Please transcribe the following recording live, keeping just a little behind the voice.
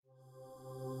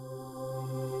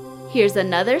Here's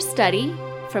another study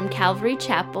from Calvary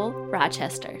Chapel,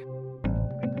 Rochester.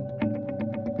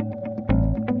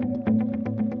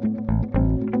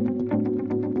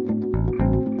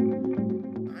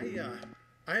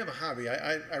 I have a hobby.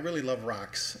 I really love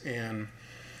rocks, and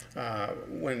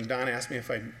when Don asked me if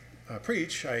I'd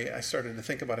preach, I started to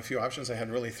think about a few options. I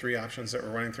had really three options that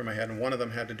were running through my head, and one of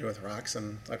them had to do with rocks,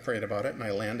 and I prayed about it, and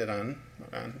I landed on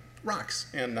rocks.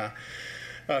 And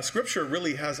Scripture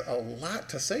really has a lot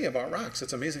to say about rocks.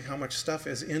 It's amazing how much stuff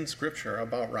is in Scripture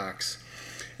about rocks.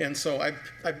 And so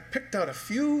I picked out a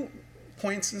few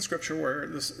points in Scripture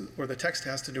where the text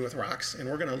has to do with rocks, and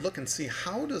we're going to look and see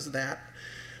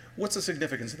what's the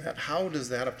significance of that? How does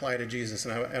that apply to Jesus?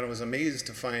 And I was amazed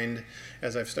to find,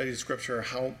 as I've studied Scripture,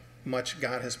 how much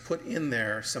God has put in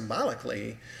there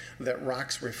symbolically that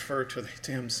rocks refer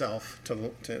to himself, to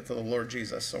the Lord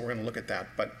Jesus. So we're going to look at that.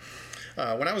 But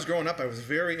when I was growing up, I was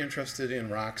very interested in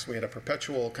rocks. We had a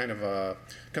perpetual kind of a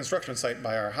construction site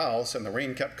by our house, and the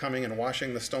rain kept coming and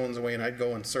washing the stones away, and I'd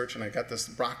go and search, and I got this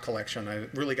rock collection. I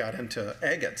really got into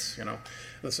agates.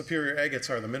 The Superior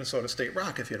agates are the Minnesota State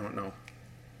rock, if you don't know.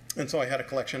 And so I had a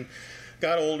collection,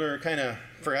 got older, kind of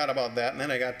forgot about that, and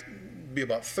then I got to be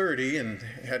about 30 and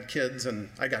had kids, and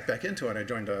I got back into it. I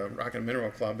joined a rock and mineral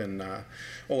club in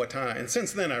Owatonna, and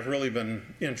since then I've really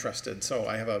been interested. So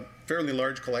I have a fairly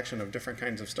large collection of different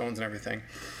kinds of stones and everything.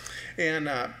 And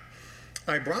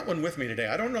I brought one with me today.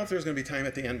 I don't know if there's going to be time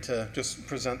at the end to just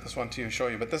present this one to you and show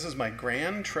you, but this is my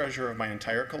grand treasure of my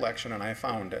entire collection, and I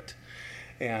found it.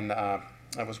 And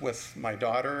I was with my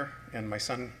daughter and my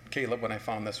son Caleb when I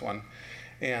found this one,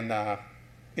 and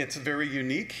it's very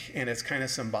unique, and it's kind of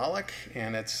symbolic,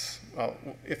 and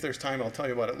if there's time I'll tell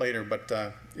you about it later, but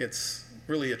it's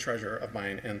really a treasure of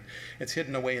mine, and it's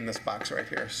hidden away in this box right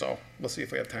here, so we'll see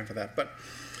if we have time for that. But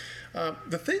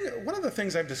one of the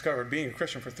things I've discovered being a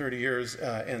Christian for 30 years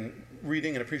and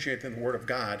reading and appreciating the Word of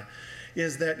God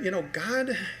is that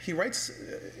God, He writes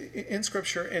in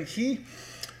Scripture, and He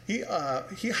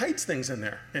hides things in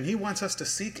there, and He wants us to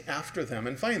seek after them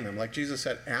and find them. Like Jesus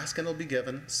said, ask and it'll be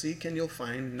given, seek and you'll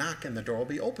find, knock and the door will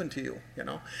be open to you.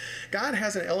 God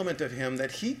has an element of Him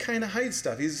that He kind of hides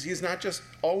stuff. He's not just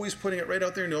always putting it right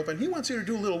out there in the open. He wants you to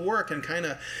do a little work and kind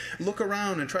of look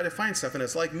around and try to find stuff. And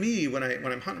it's like me when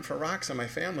I'm hunting for rocks in my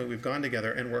family. We've gone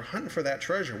together and we're hunting for that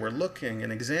treasure. We're looking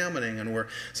and examining, and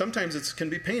sometimes it can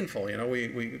be painful.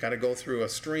 We got to go through a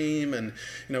stream and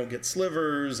get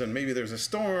slivers, and maybe there's a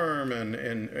storm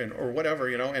and or whatever,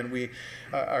 and we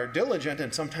are diligent,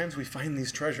 and sometimes we find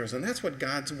these treasures, and that's what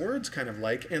God's Word's kind of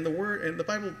like, and the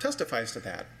Bible testifies to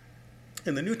that.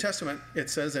 In the New Testament,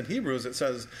 it says, in Hebrews, it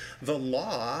says, the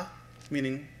law,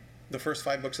 meaning the first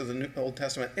 5 books of the Old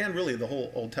Testament, and really the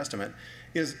whole Old Testament,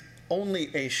 is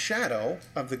only a shadow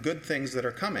of the good things that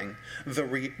are coming,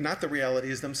 not the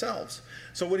realities themselves.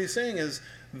 So what he's saying is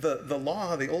the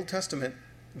law, the Old Testament,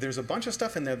 there's a bunch of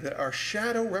stuff in there that are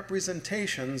shadow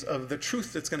representations of the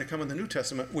truth that's going to come in the New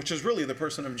Testament, which is really the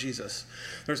person of Jesus.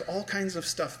 There's all kinds of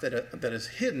stuff that is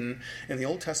hidden in the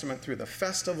Old Testament through the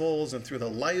festivals and through the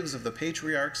lives of the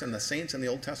patriarchs and the saints in the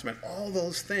Old Testament. All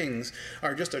those things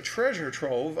are just a treasure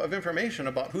trove of information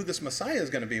about who this Messiah is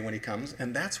going to be when He comes,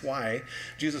 and that's why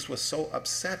Jesus was so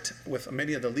upset with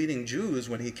many of the leading Jews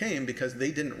when He came, because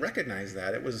they didn't recognize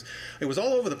that. It was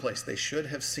all over the place. They should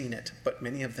have seen it, but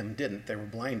many of them didn't. They were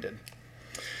blinded.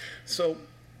 So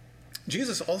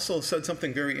Jesus also said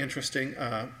something very interesting.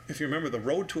 If you remember the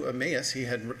road to Emmaus, he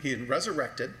had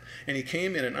resurrected, and He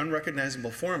came in an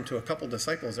unrecognizable form to a couple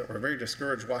disciples that were very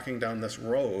discouraged walking down this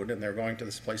road, and they're going to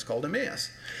this place called Emmaus.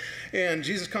 And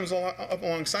Jesus comes up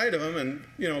alongside of them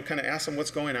and, kind of asks them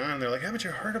what's going on. They're like, haven't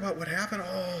you heard about what happened?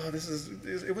 Oh,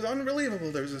 it was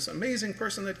unbelievable. There's this amazing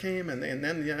person that came, and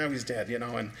then he's dead,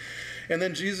 And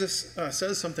then Jesus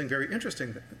says something very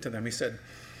interesting to them. He said,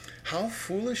 how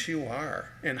foolish you are,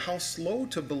 and how slow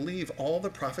to believe all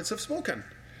the prophets have spoken.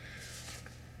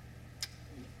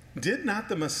 Did not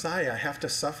the Messiah have to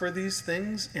suffer these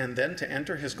things and then to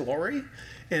enter His glory?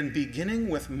 And beginning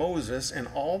with Moses and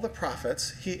all the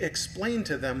prophets, He explained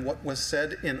to them what was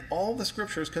said in all the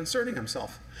Scriptures concerning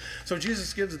Himself. So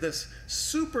Jesus gives this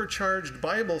supercharged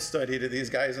Bible study to these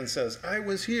guys and says, I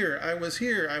was here, I was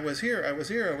here, I was here, I was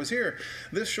here, I was here.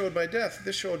 This showed my death,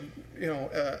 this showed,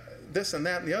 this and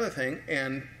that and the other thing,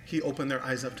 and He opened their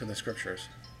eyes up to the Scriptures.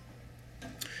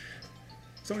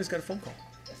 Somebody's got a phone call.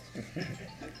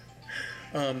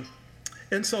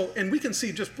 And we can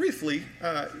see just briefly,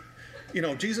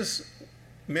 Jesus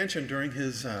mentioned during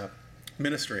His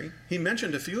ministry, He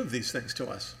mentioned a few of these things to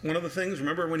us. One of the things,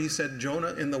 remember when He said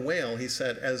Jonah in the whale, He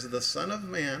said, as the Son of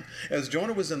Man, as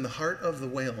Jonah was in the heart of the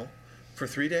whale for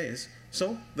 3 days.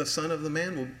 So the Son of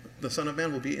Man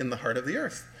will be in the heart of the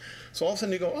earth. So all of a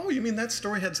sudden you go, oh, you mean that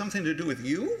story had something to do with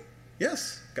you?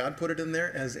 Yes, God put it in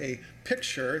there as a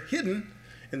picture hidden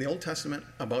in the Old Testament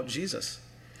about Jesus.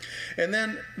 And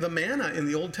then the manna in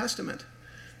the Old Testament.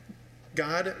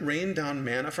 God rained down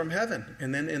manna from heaven.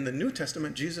 And then in the New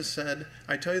Testament, Jesus said,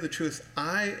 I tell you the truth,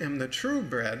 I am the true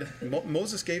bread.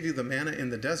 Moses gave you the manna in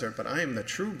the desert, but I am the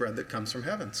true bread that comes from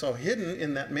heaven. So hidden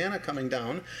in that manna coming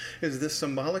down is this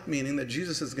symbolic meaning that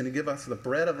Jesus is going to give us the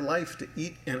bread of life to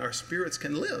eat and our spirits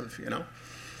can live, you know.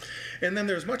 And then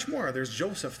there's much more. There's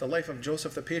Joseph, the life of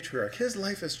Joseph the patriarch. His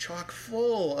life is chock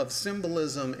full of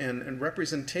symbolism and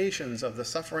representations of the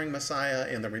suffering Messiah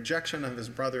and the rejection of his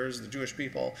brothers, the Jewish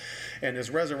people, and his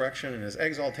resurrection and his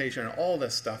exaltation and all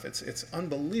this stuff. It's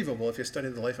unbelievable if you study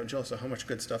the life of Joseph, how much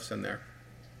good stuff's in there.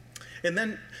 And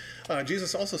then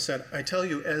Jesus also said, I tell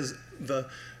you, as the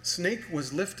snake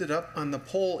was lifted up on the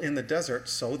pole in the desert,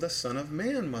 so the Son of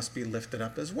Man must be lifted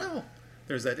up as well.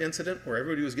 There's that incident where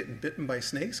everybody was getting bitten by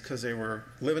snakes because they were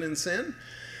living in sin.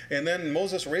 And then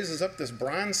Moses raises up this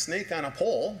bronze snake on a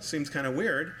pole. Seems kind of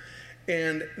weird.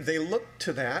 And they looked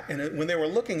to that, and when they were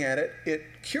looking at it, it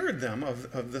cured them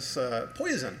of this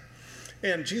poison.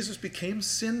 And Jesus became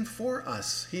sin for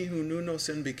us. He who knew no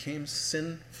sin became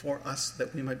sin for us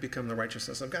that we might become the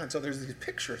righteousness of God. So there's these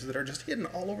pictures that are just hidden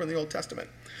all over in the Old Testament.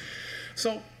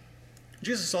 So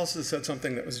Jesus also said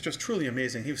something that was just truly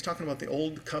amazing. He was talking about the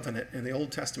Old Covenant and the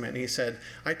Old Testament, and he said,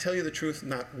 I tell you the truth,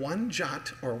 not one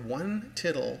jot or one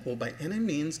tittle will by any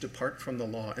means depart from the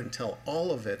law until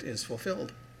all of it is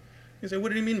fulfilled. You say, what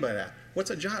did he mean by that? What's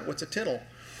a jot? What's a tittle?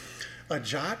 A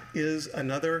jot is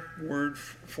another word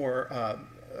for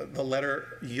the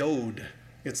letter yod.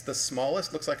 It's the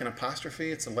smallest, looks like an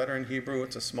apostrophe. It's a letter in Hebrew.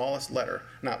 It's the smallest letter.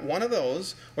 Not one of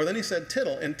those. Or then he said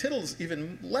tittle, and tittle's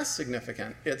even less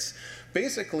significant. It's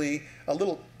basically a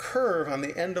little curve on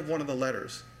the end of one of the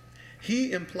letters.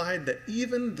 He implied that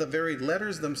even the very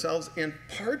letters themselves and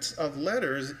parts of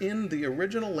letters in the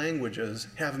original languages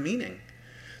have meaning.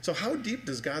 So how deep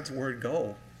does God's word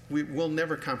go? We will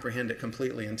never comprehend it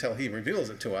completely until he reveals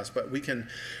it to us, but we can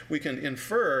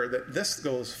infer that this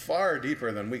goes far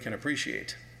deeper than we can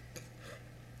appreciate.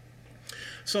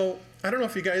 So I don't know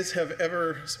if you guys have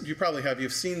ever, you probably have,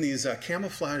 you've seen these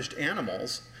camouflaged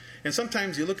animals, and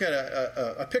sometimes you look at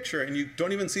a picture and you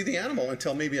don't even see the animal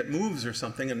until maybe it moves or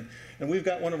something, and we've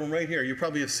got one of them right here. You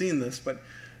probably have seen this, but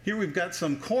here we've got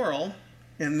some coral,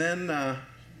 and then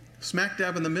smack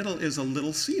dab in the middle is a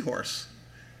little seahorse.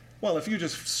 Well, if you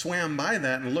just swam by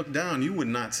that and looked down, you would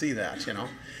not see that, you know.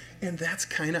 And that's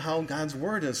kind of how God's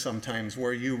word is sometimes,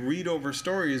 where you read over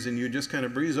stories and you just kind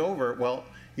of breeze over. Well,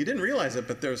 you didn't realize it,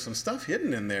 but there's some stuff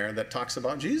hidden in there that talks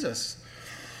about Jesus.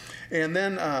 And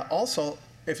then also,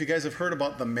 if you guys have heard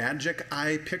about the magic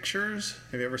eye pictures,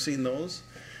 have you ever seen those?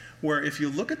 Where if you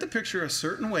look at the picture a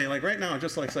certain way, like right now, it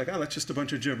just looks like, oh, that's just a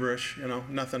bunch of gibberish, you know,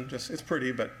 nothing, just, it's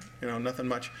pretty, but, you know, nothing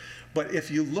much. But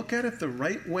if you look at it the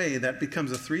right way, that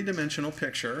becomes a three-dimensional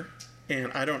picture.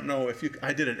 And I don't know if you,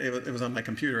 I did it, it was on my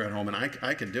computer at home, and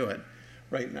I could do it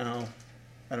right now.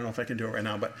 I don't know if I can do it right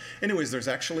now, but anyways, there's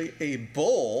actually a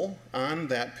bull on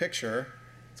that picture.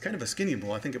 It's kind of a skinny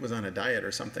bull. I think it was on a diet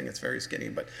or something. It's very skinny,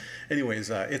 but anyways,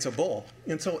 it's a bull.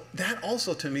 And so that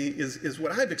also to me is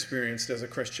what I've experienced as a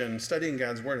Christian studying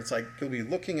God's word. It's like you'll be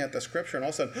looking at the scripture and all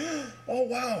of a sudden, oh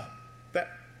wow, that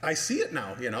I see it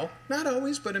now, you know. Not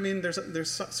always, but I mean, there's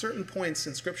certain points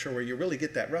in scripture where you really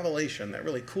get that revelation, that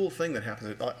really cool thing that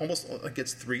happens. It almost like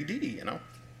gets 3D, you know.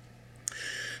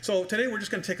 So today we're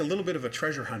just going to take a little bit of a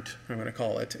treasure hunt, I'm going to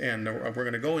call it, and we're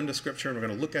going to go into Scripture, and we're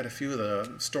going to look at a few of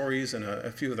the stories and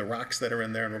a few of the rocks that are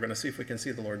in there, and we're going to see if we can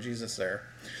see the Lord Jesus there.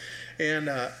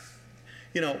 And,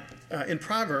 in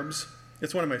Proverbs,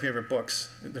 it's one of my favorite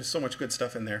books. There's so much good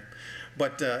stuff in there.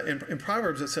 But in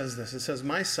Proverbs it says this. It says,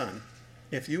 "My son,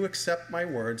 if you accept my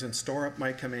words and store up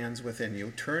my commands within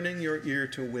you, turning your ear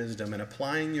to wisdom and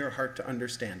applying your heart to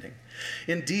understanding.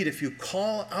 Indeed, if you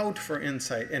call out for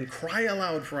insight and cry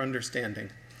aloud for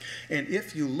understanding, and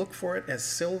if you look for it as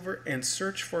silver and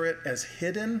search for it as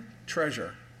hidden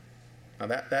treasure." Now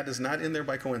that is not in there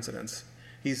by coincidence.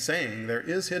 He's saying there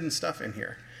is hidden stuff in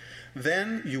here.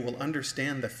 "Then you will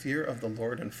understand the fear of the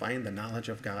Lord and find the knowledge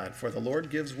of God. For the Lord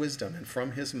gives wisdom, and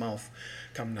from his mouth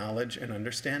come knowledge and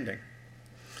understanding."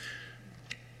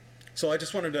 So I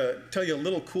just wanted to tell you a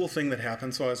little cool thing that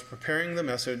happened. So I was preparing the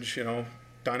message, you know,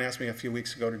 Don asked me a few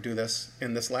weeks ago to do this.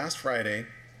 And this last Friday,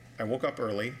 I woke up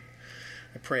early,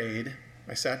 I prayed,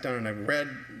 I sat down and I read,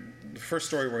 the first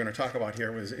story we're going to talk about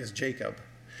here is Jacob.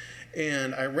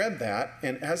 And I read that,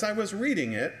 and as I was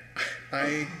reading it,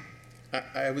 I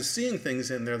was seeing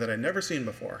things in there that I'd never seen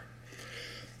before.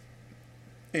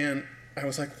 And I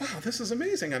was like, wow, this is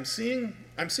amazing. I'm seeing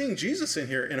Jesus in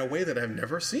here in a way that I've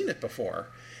never seen it before.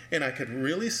 And I could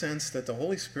really sense that the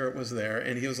Holy Spirit was there,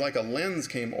 and he was like a lens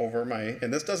came over my,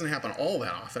 and this doesn't happen all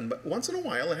that often, but once in a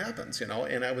while it happens, you know,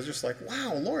 and I was just like,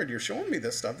 wow, Lord, you're showing me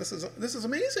this stuff. This is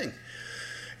amazing.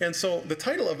 And so the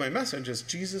title of my message is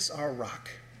Jesus Our Rock.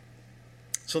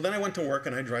 So then I went to work,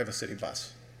 and I drive a city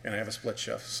bus, and I have a split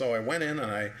shift. So I went in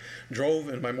and I drove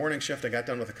in my morning shift. I got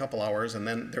done with a couple hours, and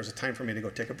then there's a time for me to go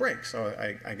take a break.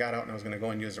 So I got out and I was going to go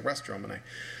and use the restroom, and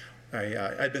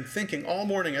I'd been thinking all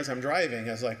morning as I'm driving.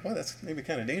 I was like, well, that's maybe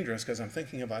kind of dangerous because I'm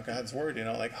thinking about God's word, you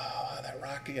know, like, oh, that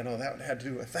rock, you know, that had to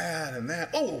do with that and that.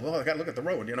 Oh, well, I got to look at the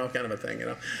road, you know, kind of a thing, you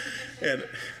know. And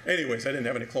anyways, I didn't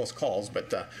have any close calls,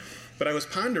 but I was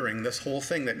pondering this whole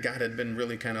thing that God had been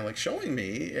really kind of like showing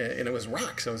me, and it was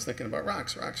rocks. I was thinking about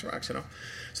rocks, you know.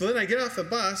 So then I get off the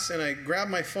bus and I grab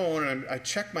my phone and I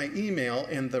check my email,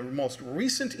 and the most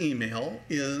recent email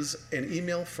is an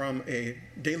email from a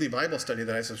daily Bible study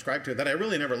that I subscribe to that I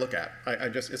really never look at.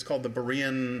 It's called the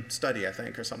Berean Study, I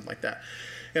think, or something like that.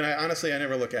 And I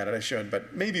never look at it. I should,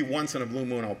 but maybe once in a blue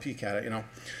moon I'll peek at it, you know.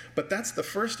 But that's the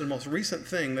first and most recent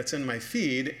thing that's in my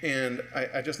feed, and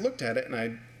I just looked at it and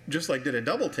I just like did a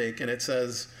double take, and it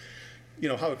says, you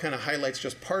know, how it kind of highlights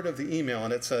just part of the email,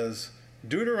 and it says,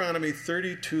 Deuteronomy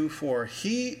 32:4,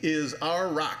 he is our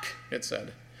rock, it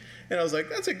said. And I was like,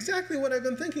 that's exactly what I've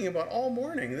been thinking about all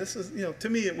morning. This is, you know, to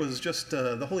me it was just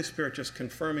the Holy Spirit just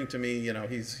confirming to me, you know,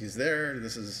 he's there.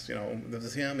 This is, you know, this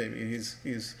is him. Maybe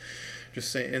he's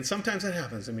just saying. And sometimes it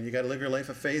happens. I mean, you got to live your life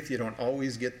of faith. You don't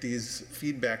always get these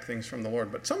feedback things from the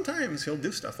Lord, but sometimes he'll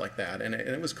do stuff like that, and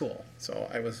it was cool. So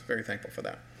I was very thankful for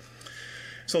that.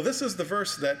 So this is the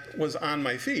verse that was on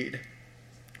my feed,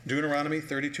 Deuteronomy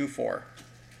 32:4.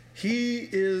 He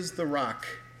is the rock.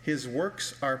 His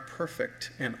works are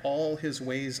perfect, and all his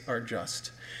ways are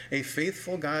just. A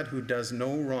faithful God who does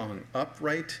no wrong,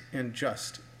 upright and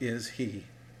just is he.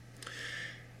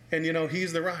 And you know,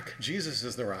 he's the rock. Jesus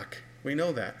is the rock. We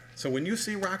know that. So when you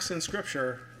see rocks in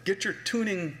Scripture, get your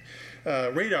tuning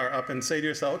radar up and say to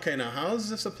yourself, okay, now how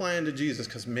does this apply to Jesus?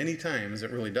 Because many times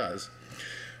it really does.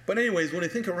 But anyways, when you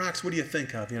think of rocks, what do you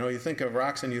think of? You know, you think of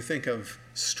rocks and you think of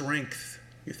strength.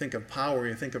 You think of power.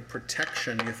 You think of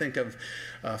protection. You think of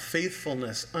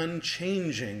faithfulness,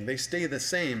 unchanging. They stay the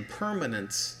same,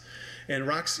 permanence. And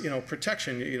rocks, you know,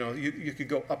 protection. You know, you could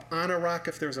go up on a rock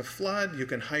if there's a flood. You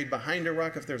can hide behind a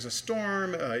rock if there's a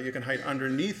storm. You can hide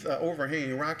underneath an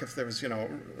overhanging rock if there's, you know,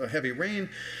 a heavy rain.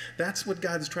 That's what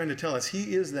God's trying to tell us.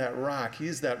 He is that rock. He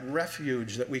is that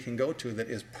refuge that we can go to that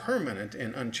is permanent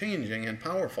and unchanging and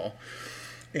powerful.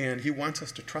 And he wants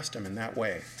us to trust him in that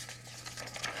way.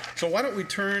 So why don't we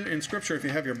turn in Scripture, if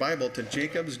you have your Bible, to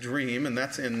Jacob's dream, and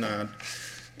that's in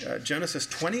Genesis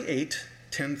 28,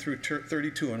 10 through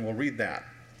 32, and we'll read that.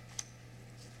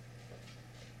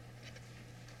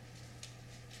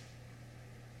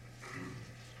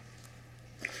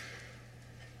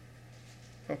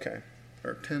 Okay,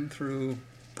 or 10 through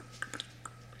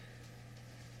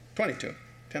 22.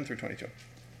 10 through 22.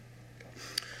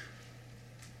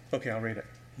 Okay, I'll read it.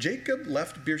 Jacob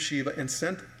left Beersheba and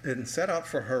set out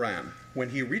for Haran. When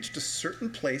he reached a certain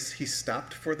place, he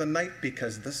stopped for the night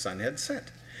because the sun had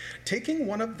set. Taking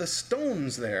one of the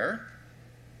stones there,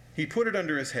 he put it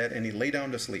under his head and he lay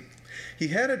down to sleep. He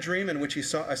had a dream in which he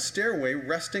saw a stairway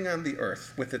resting on the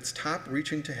earth with its top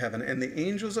reaching to heaven, and the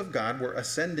angels of God were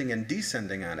ascending and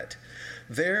descending on it.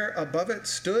 There above it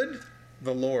stood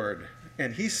the Lord,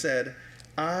 and he said,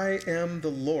 I am the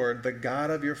Lord, the God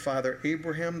of your father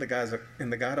Abraham,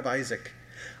 and the God of Isaac.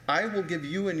 I will give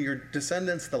you and your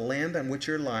descendants the land on which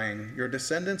you're lying. Your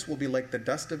descendants will be like the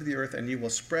dust of the earth, and you will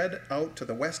spread out to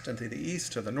the west and to the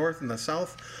east, to the north and the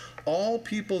south. All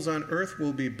peoples on earth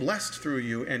will be blessed through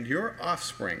you and your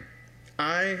offspring.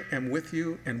 I am with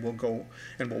you and will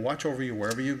watch over you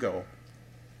wherever you go.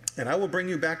 And I will bring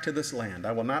you back to this land.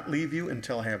 I will not leave you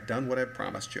until I have done what I've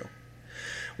promised you.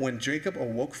 When Jacob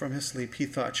awoke from his sleep, he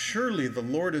thought, surely the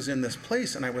Lord is in this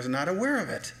place, and I was not aware of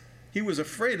it. He was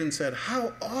afraid and said,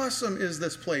 how awesome is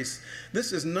this place?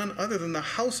 This is none other than the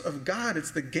house of God.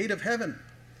 It's the gate of heaven.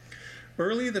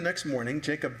 Early the next morning,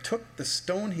 Jacob took the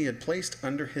stone he had placed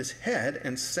under his head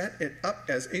and set it up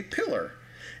as a pillar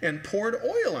and poured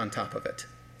oil on top of it.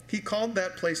 He called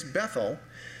that place Bethel,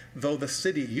 though the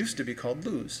city used to be called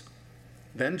Luz.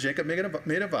 Then Jacob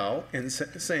made a vow,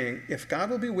 saying, if God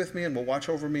will be with me and will watch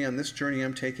over me on this journey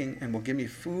I'm taking, and will give me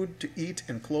food to eat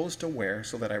and clothes to wear,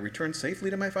 so that I return safely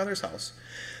to my father's house,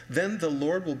 then the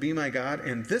Lord will be my God,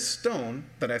 and this stone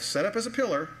that I've set up as a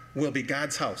pillar will be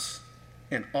God's house.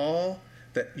 And all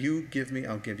that you give me,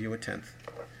 I'll give you a tenth.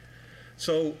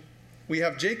 So we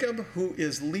have Jacob, who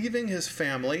is leaving his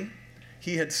family.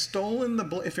 He had stolen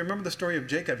if you remember the story of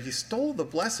Jacob, he stole the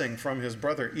blessing from his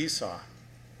brother Esau.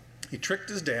 He tricked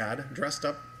his dad, dressed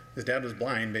up. His dad was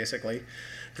blind, basically.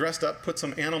 Dressed up, put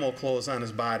some animal clothes on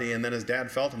his body, and then his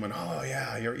dad felt him and went, oh,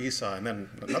 yeah, you're Esau. And then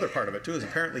another part of it, too, is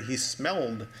apparently he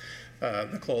smelled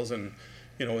the clothes and,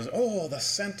 was, oh, the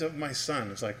scent of my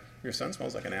son. It's like, your son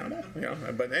smells like an animal?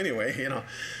 But anyway,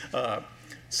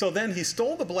 So then he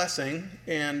stole the blessing,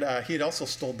 and he had also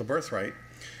stole the birthright.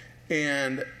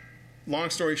 And long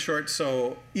story short,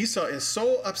 so Esau is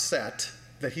so upset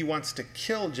that he wants to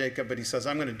kill Jacob, but he says,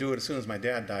 I'm going to do it as soon as my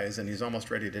dad dies, and he's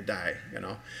almost ready to die,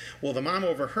 Well, the mom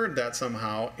overheard that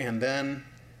somehow, and then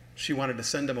she wanted to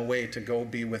send him away to go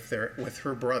be with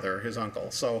her brother, his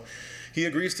uncle. So he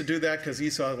agrees to do that because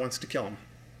Esau wants to kill him.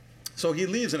 So he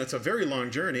leaves, and it's a very long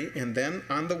journey, and then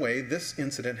on the way, this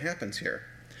incident happens here.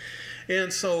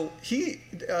 And so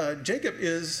Jacob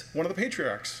is one of the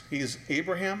patriarchs. He's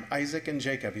Abraham, Isaac, and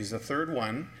Jacob. He's the third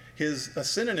one. A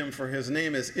synonym for his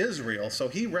name is Israel, so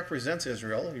he represents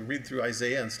Israel. You read through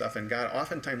Isaiah and stuff, and God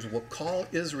oftentimes will call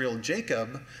Israel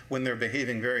Jacob when they're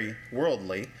behaving very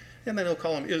worldly, and then he'll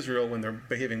call them Israel when they're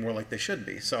behaving more like they should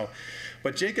be.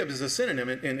 But Jacob is a synonym,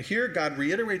 and here God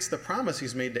reiterates the promise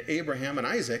he's made to Abraham and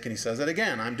Isaac, and he says it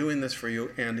again, I'm doing this for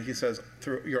you, and he says,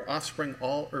 through your offspring,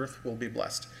 all earth will be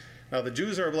blessed. Now, the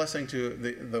Jews are a blessing to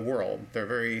the world. They're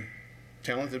very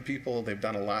talented people. They've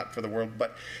done a lot for the world.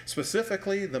 But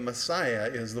specifically, the Messiah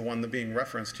is the one that's being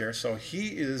referenced here. So he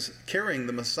is carrying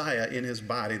the Messiah in his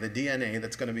body, the DNA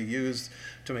that's going to be used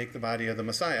to make the body of the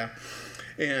Messiah.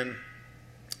 And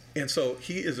so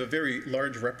he is a very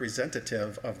large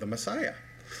representative of the Messiah.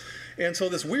 And so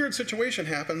this weird situation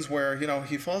happens where,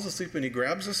 he falls asleep and he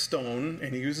grabs a stone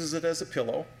and he uses it as a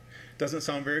pillow. Doesn't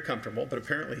sound very comfortable, but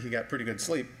apparently he got pretty good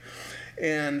sleep.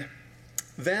 And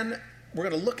then we're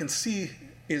going to look and see,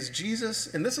 is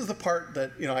Jesus, and this is the part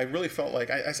that, I really felt like,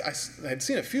 I had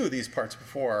seen a few of these parts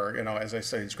before, as I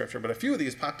studied Scripture, but a few of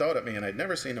these popped out at me, and I'd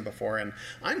never seen them before, and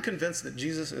I'm convinced that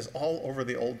Jesus is all over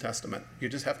the Old Testament. You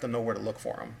just have to know where to look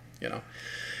for him,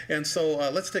 And so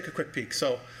let's take a quick peek.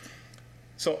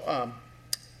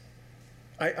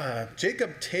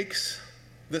 Jacob takes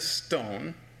this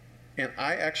stone, and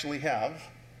I actually have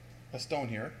a stone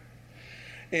here.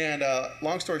 And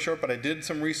long story short, but I did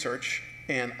some research,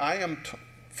 and I am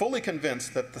fully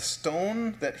convinced that the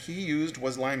stone that he used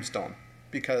was limestone,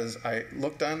 because I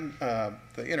looked on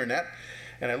the internet,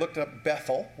 and I looked up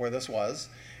Bethel, where this was,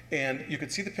 and you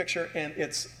could see the picture, and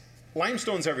it's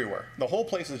limestone's everywhere. The whole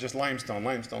place is just limestone,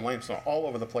 all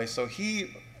over the place. So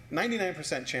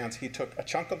 99% chance he took a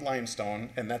chunk of limestone,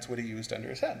 and that's what he used under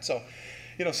his head. So,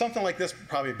 something like this,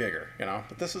 probably bigger,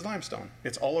 but this is limestone.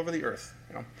 It's all over the earth,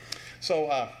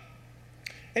 So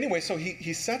anyway, so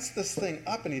he sets this thing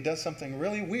up, and he does something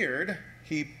really weird.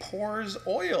 He pours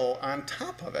oil on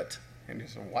top of it. And you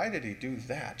say, why did he do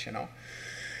that,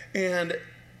 And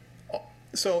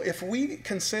so if we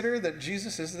consider that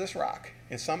Jesus is this rock,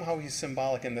 and somehow he's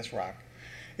symbolic in this rock,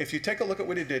 if you take a look at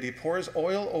what he did, he pours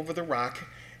oil over the rock,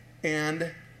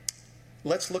 and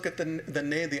let's look at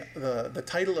the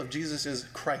title of Jesus is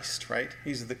Christ, right?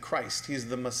 He's the Christ. He's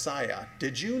the Messiah.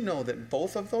 Did you know that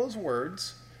both of those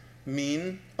words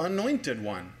mean anointed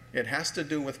one? It has to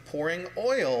do with pouring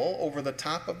oil over the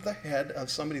top of the head of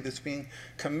somebody that's being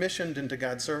commissioned into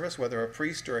God's service, whether a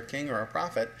priest or a king or a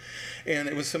prophet. And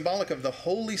it was symbolic of the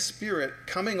Holy Spirit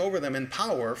coming over them in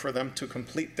power for them to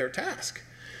complete their task.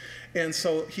 And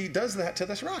so he does that to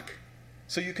this rock.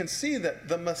 So you can see that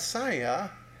the Messiah,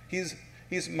 he's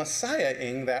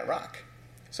Messiah-ing that rock.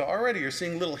 So already you're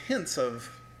seeing little hints of,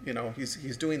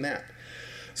 he's doing that.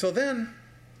 So then,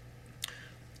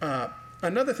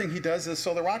 another thing he does is,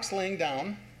 so the rock's laying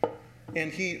down,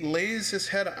 and he lays his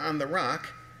head on the rock,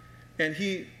 and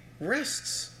he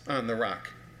rests on the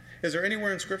rock. Is there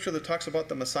anywhere in Scripture that talks about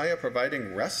the Messiah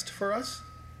providing rest for us?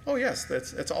 Oh yes,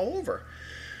 it's all over.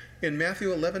 In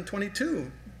Matthew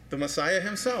 11:22, the Messiah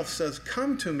himself says,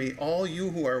 "Come to me, all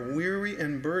you who are weary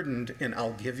and burdened, and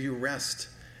I'll give you rest.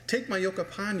 Take my yoke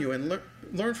upon you and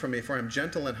learn from me, for I'm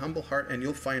gentle and humble heart, and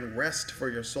you'll find rest for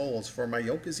your souls. For my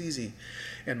yoke is easy,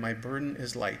 and my burden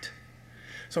is light."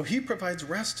 So he provides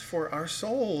rest for our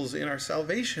souls in our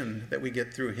salvation that we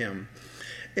get through him.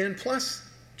 And plus,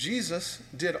 Jesus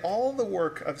did all the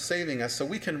work of saving us so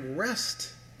we can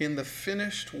rest in the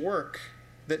finished work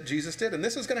that Jesus did. And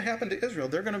this is going to happen to Israel.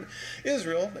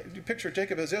 Israel, you picture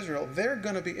Jacob as Israel, they're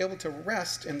going to be able to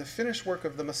rest in the finished work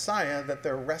of the Messiah that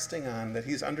they're resting on, that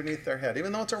he's underneath their head.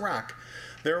 Even though it's a rock,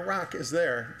 their rock is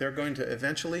there. They're going to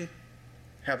eventually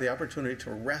have the opportunity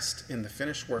to rest in the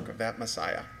finished work of that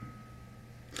Messiah.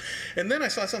 And then I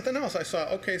saw something else. I saw,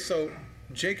 okay, so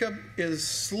Jacob is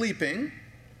sleeping,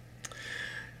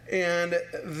 and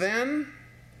then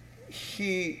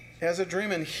he has a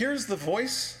dream and hears the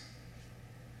voice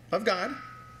of God,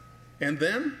 and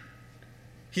then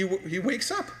he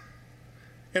wakes up.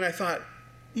 And I thought,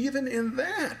 even in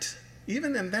that,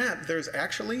 there's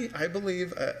actually, I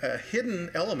believe, a hidden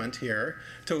element here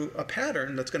to a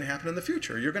pattern that's going to happen in the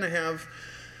future. You're going to have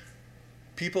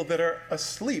people that are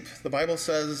asleep. The Bible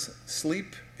says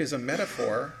sleep is a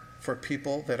metaphor for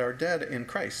people that are dead in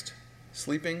Christ.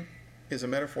 Sleeping is a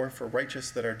metaphor for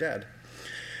righteous that are dead.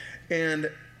 And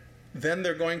then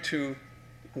they're going to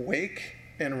wake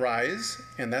and rise,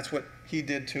 and that's what he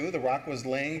did too. The rock was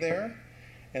laying there,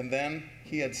 and then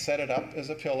he had set it up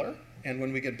as a pillar. And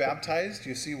when we get baptized,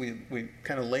 you see we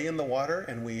kind of lay in the water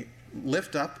and we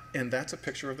lift up, and that's a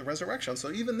picture of the resurrection.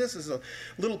 So even this is a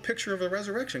little picture of the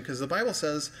resurrection, because the Bible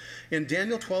says in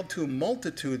Daniel 12:2,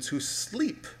 multitudes who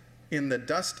sleep in the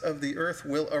dust of the earth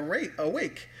will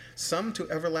awake, some to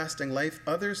everlasting life,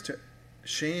 others to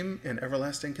shame and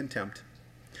everlasting contempt.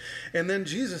 And then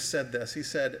Jesus said this. He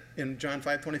said in John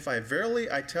 5:25,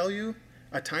 verily I tell you,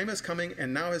 a time is coming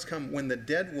and now has come when the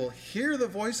dead will hear the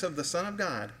voice of the Son of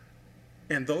God,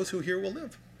 and those who hear will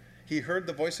live. He heard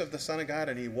the voice of the Son of God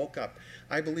and he woke up.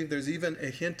 I believe there's even a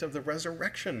hint of the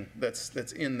resurrection that's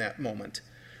in that moment.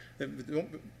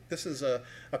 This is a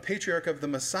patriarch of the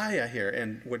Messiah here,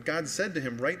 and what God said to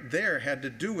him right there had to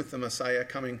do with the Messiah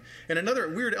coming. And another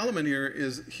weird element here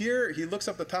is here he looks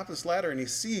up the top of this ladder and he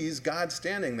sees God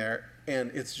standing there,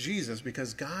 and it's Jesus,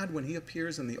 because God, when he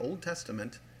appears in the Old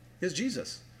Testament, is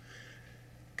Jesus.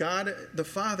 God the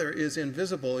Father is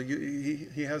invisible.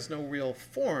 He has no real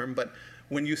form, but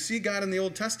when you see God in the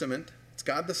Old Testament, it's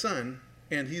God the Son,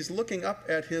 and he's looking up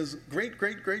at his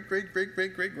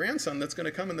great-great-great-great-great-great-great-grandson that's going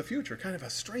to come in the future. Kind of a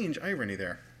strange irony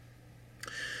there.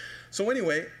 So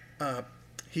anyway,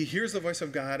 he hears the voice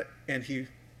of God, and he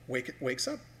wakes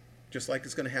up, just like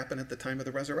it's going to happen at the time of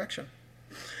the resurrection.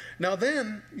 Now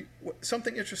then,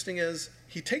 something interesting is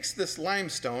he takes this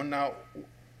limestone. Now,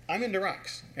 I'm into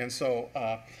rocks, and so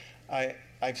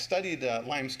I've studied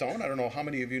limestone. I don't know how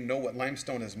many of you know what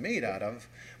limestone is made out of,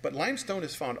 but limestone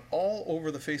is found all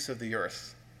over the face of the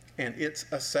earth, and it's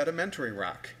a sedimentary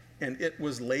rock, and it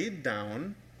was laid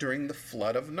down during the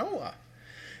flood of Noah.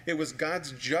 It was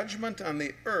God's judgment on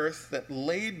the earth that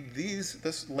laid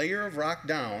this layer of rock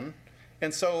down,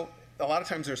 and so a lot of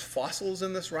times there's fossils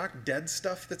in this rock, dead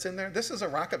stuff that's in there. This is a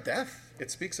rock of death.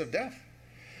 It speaks of death.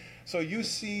 So you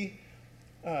see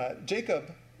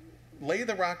Jacob lay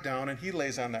the rock down, and he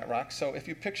lays on that rock. So if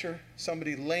you picture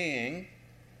somebody laying,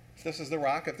 if this is the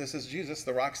rock, if this is Jesus,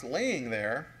 the rock's laying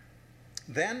there,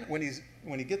 then when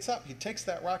he gets up, he takes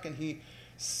that rock and he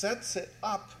sets it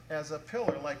up as a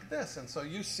pillar like this. And so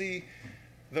you see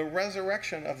the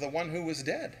resurrection of the one who was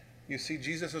dead. You see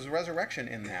Jesus' resurrection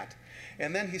in that.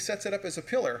 And then he sets it up as a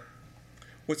pillar.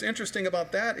 What's interesting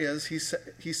about that is he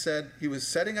said he was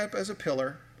setting up as a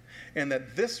pillar, and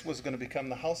that this was going to become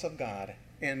the house of God.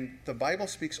 And the Bible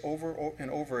speaks over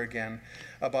and over again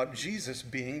about Jesus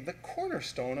being the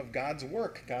cornerstone of God's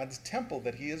work, God's temple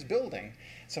that he is building.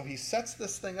 So he sets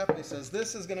this thing up and he says,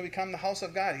 this is going to become the house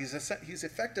of God. He's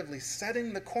effectively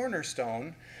setting the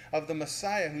cornerstone of the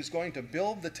Messiah who's going to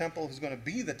build the temple, who's going to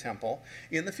be the temple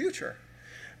in the future.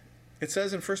 It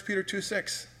says in 1 Peter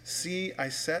 2:6, see, I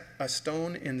set a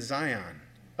stone in Zion,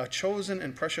 a chosen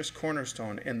and precious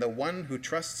cornerstone, and the one who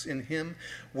trusts in him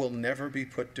will never be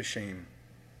put to shame.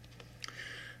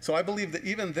 So I believe that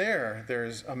even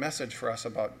there's a message for us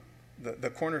about the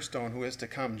cornerstone who is to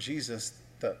come, Jesus,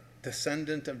 the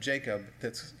descendant of Jacob.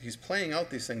 He's playing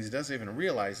out these things. He doesn't even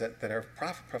realize it, that are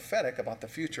prophetic about the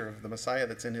future of the Messiah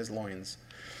that's in his loins.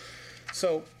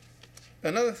 So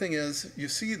another thing is, you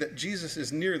see that Jesus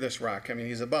is near this rock. I mean,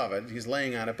 he's above it. He's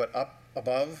laying on it, but up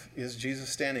above is Jesus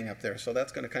standing up there. So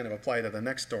that's going to kind of apply to the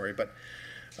next story. But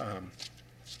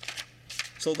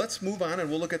so let's move on, and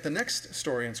we'll look at the next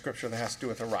story in Scripture that has to do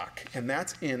with a rock. And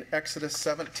that's in Exodus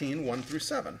 17, 1 through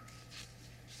 7.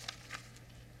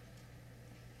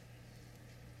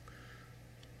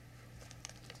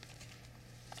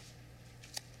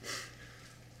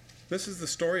 This is the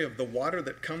story of the water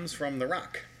that comes from the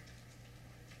rock.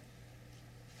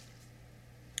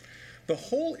 The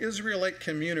whole Israelite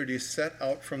community set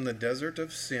out from the desert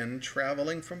of Sin,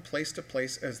 traveling from place to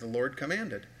place as the Lord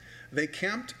commanded. They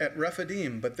camped at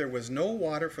Rephidim, but there was no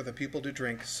water for the people to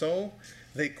drink. So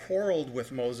they quarreled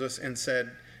with Moses and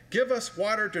said, give us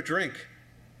water to drink.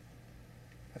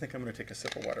 I think I'm going to take a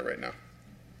sip of water right now.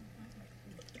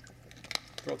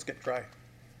 Throats get dry.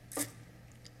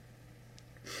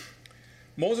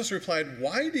 Moses replied,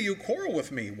 "Why do you quarrel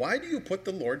with me? Why do you put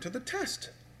the Lord to the test?"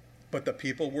 But the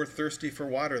people were thirsty for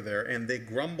water there, and they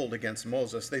grumbled against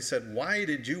Moses. They said, "Why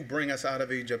did you bring us out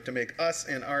of Egypt to make us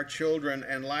and our children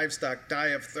and livestock die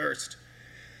of thirst?"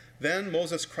 Then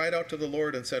Moses cried out to the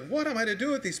Lord and said, "What am I to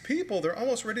do with these people? They're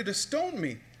almost ready to stone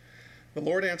me." The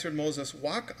Lord answered Moses,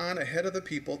 "Walk on ahead of the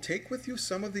people, take with you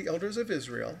some of the elders of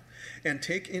Israel, and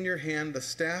take in your hand the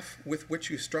staff with which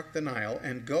you struck the Nile,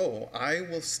 and go. I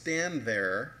will stand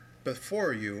there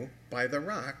before you by the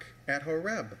rock at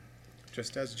Horeb."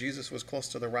 Just as Jesus was close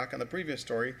to the rock in the previous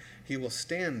story, he will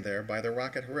stand there by the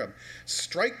rock at Horeb.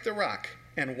 "Strike the rock,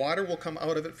 and water will come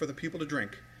out of it for the people to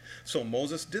drink." So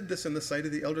Moses did this in the sight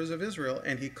of the elders of Israel,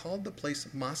 and he called the place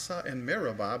Massah and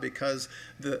Meribah because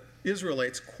the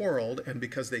Israelites quarreled and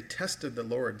because they tested the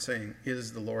Lord, saying,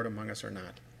 "Is the Lord among us or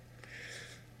not?"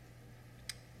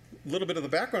 A little bit of the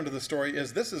background of the story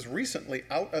is this is recently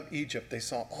out of Egypt. They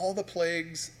saw all the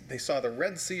plagues. They saw the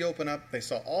Red Sea open up. They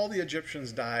saw all the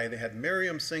Egyptians die. They had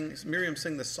Miriam sing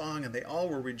the song, and they all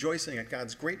were rejoicing at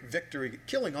God's great victory,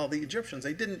 killing all the Egyptians.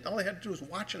 All they had to do was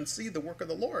watch and see the work of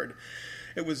the Lord.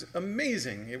 It was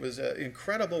amazing. It was an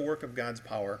incredible work of God's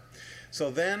power. So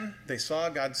then they saw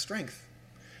God's strength.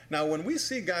 Now, when we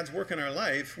see God's work in our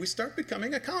life, we start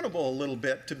becoming accountable a little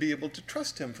bit to be able to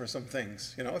trust him for some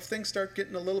things. If things start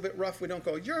getting a little bit rough, we don't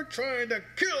go, "You're trying to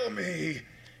kill me,"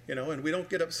 and we don't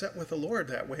get upset with the Lord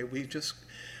that way.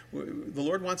 The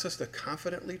Lord wants us to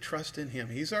confidently trust in him.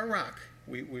 He's our rock.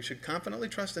 We should confidently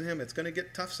trust in him. It's going to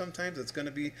get tough sometimes. It's going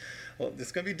to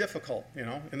be difficult.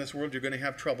 In this world, you're going to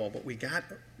have trouble. But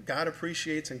God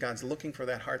appreciates, and God's looking for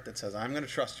that heart that says, "I'm going to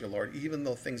trust you, Lord, even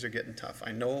though things are getting tough.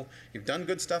 I know you've done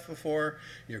good stuff before.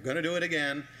 You're going to do it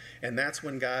again." And that's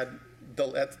when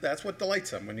that's what delights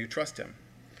him, when you trust him.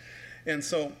 And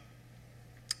so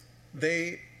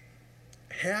they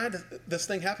had this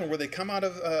thing happen where they come out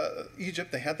of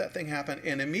Egypt. They had that thing happen,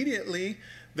 and immediately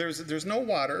there's no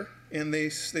water, and they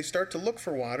start to look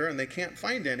for water, and they can't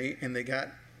find any, and they got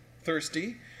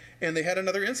thirsty, and they had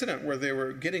another incident where they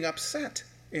were getting upset,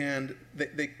 and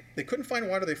they couldn't find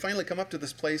water. They finally come up to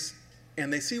this place,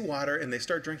 and they see water, and they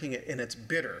start drinking it, and it's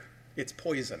bitter. It's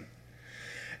poison.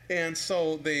 And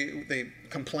so they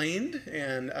complained,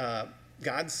 and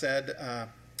God said,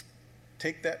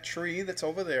 "Take that tree that's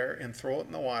over there and throw it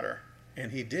in the water."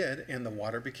 And he did, and the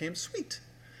water became sweet.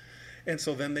 And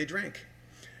so then they drank.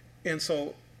 And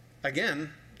so,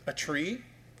 again, a tree,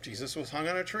 Jesus was hung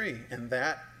on a tree, and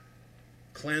that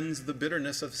cleansed the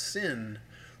bitterness of sin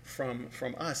from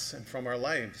us and from our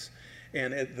lives.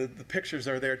 And the pictures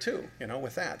are there too,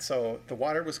 with that. So the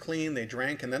water was clean, they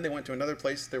drank, and then they went to another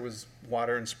place, there was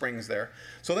water and springs there.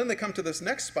 So then they come to this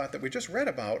next spot that we just read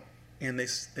about, and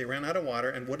they ran out of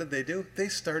water, and what did they do? They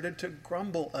started to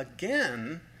grumble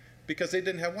again because they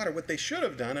didn't have water. What they should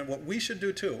have done, and what we should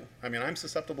do too, I'm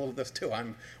susceptible to this too,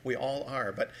 we all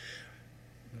are, but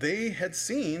they had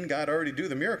seen God already do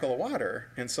the miracle of water,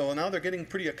 and so now they're getting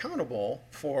pretty accountable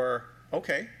for,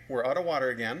 okay, we're out of water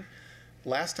again.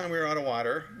 Last time we were out of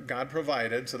water, God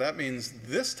provided, so that means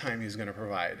this time he's going to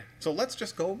provide. So let's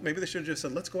just go, maybe they should have just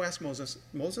said, let's go ask Moses,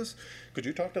 "Moses, could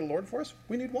you talk to the Lord for us?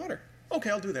 We need water." "Okay,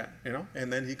 I'll do that,"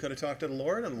 and then he could have talked to the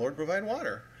Lord, and the Lord provided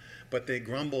water. But they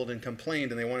grumbled and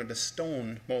complained, and they wanted to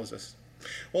stone Moses.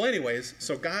 Well, anyways,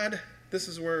 so God, this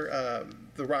is where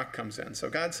the rock comes in. So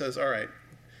God says, "All right,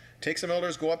 take some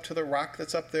elders, go up to the rock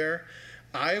that's up there.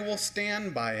 I will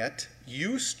stand by it.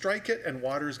 You strike it, and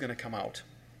water is going to come out."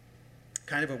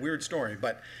 Kind of a weird story,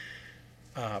 but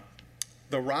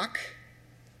the rock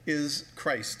is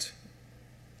Christ,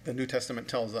 the New Testament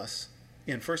tells us.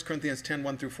 In 1 Corinthians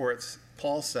 10:1-4,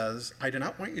 Paul says, "I do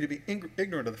not want you to be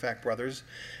ignorant of the fact, brothers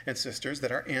and sisters,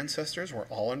 that our ancestors were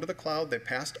all under the cloud. They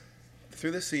passed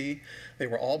through the sea. They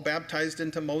were all baptized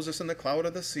into Moses in the cloud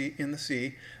of the sea.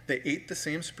 They ate the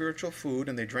same spiritual food,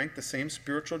 and they drank the same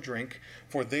spiritual drink,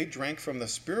 for they drank from the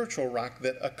spiritual rock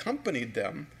that accompanied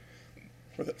them,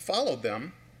 or that followed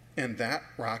them, and that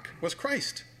rock was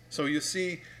Christ." So you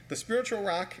see, the spiritual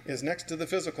rock is next to the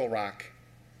physical rock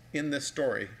in this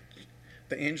story.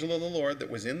 The angel of the Lord that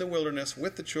was in the wilderness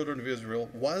with the children of Israel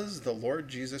was the Lord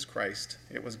Jesus Christ.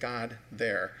 It was God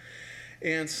there.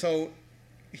 And so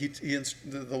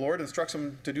the Lord instructs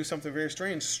him to do something very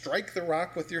strange. "Strike the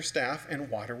rock with your staff, and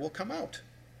water will come out."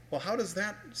 Well, how does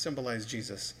that symbolize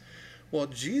Jesus? Well,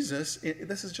 Jesus,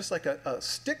 this is just like a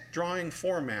stick drawing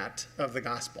format of the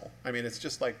gospel. It's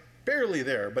just like barely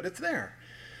there, but it's there.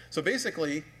 So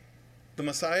basically, the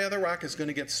Messiah, the rock, is going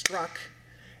to get struck.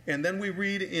 And then we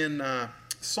read in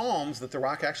Psalms that the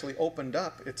rock actually opened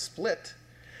up, it split,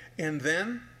 And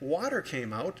then water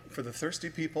came out for the thirsty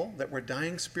people that were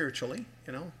dying spiritually.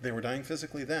 They were dying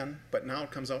physically then, but now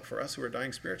it comes out for us who are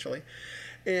dying spiritually.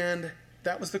 And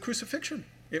that was the crucifixion.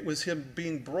 It was him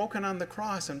being broken on the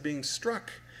cross and being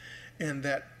struck. And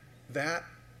that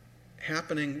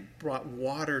happening brought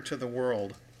water to the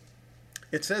world.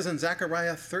 It says in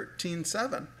Zechariah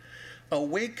 13:7,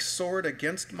 "Awake, sword,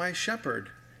 against my shepherd,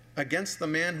 against the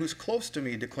man who's close to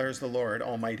me, declares the Lord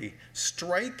Almighty.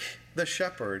 Strike the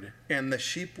shepherd, and the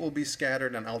sheep will be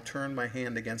scattered, and I'll turn my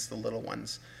hand against the little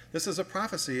ones." This is a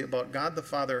prophecy about God the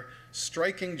Father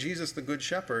striking Jesus, the Good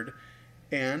Shepherd,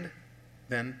 and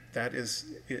then that is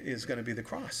going to be the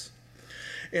cross.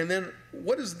 And then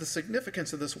what is the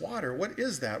significance of this water? What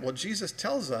is that? Well, Jesus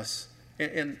tells us,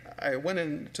 and I went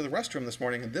into the restroom this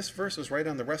morning, and this verse is right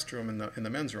on the restroom in the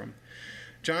men's room.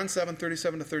 John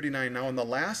 7:37-39, "Now on the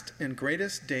last and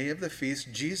greatest day of the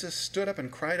feast, Jesus stood up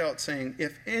and cried out, saying,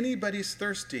 'If anybody's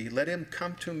thirsty, let him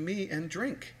come to me and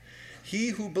drink. He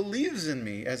who believes in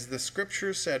me, as the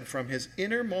scripture said, from his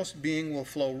innermost being will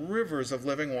flow rivers of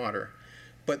living water.'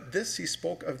 But this he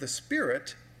spoke of the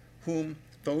Spirit, whom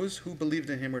those who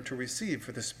believed in him were to receive,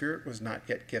 for the Spirit was not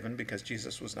yet given because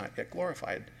Jesus was not yet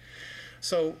glorified."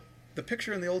 So the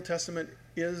picture in the Old Testament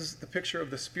is the picture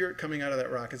of the Spirit coming out of that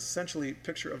rock. It's essentially a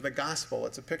picture of the gospel.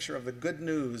 It's a picture of the good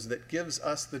news that gives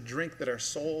us the drink that our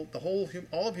soul,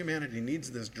 all of humanity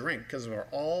needs this drink because we're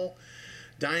all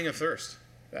dying of thirst.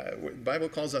 The Bible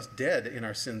calls us dead in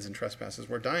our sins and trespasses.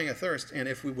 We're dying of thirst, and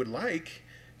if we would like,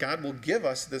 God will give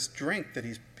us this drink that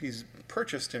he's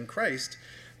purchased in Christ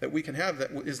that we can have,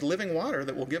 that is living water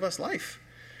that will give us life.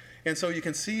 And so you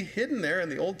can see hidden there in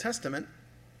the Old Testament,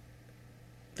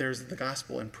 there's the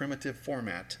gospel in primitive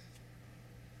format.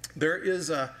 There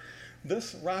is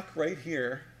this rock right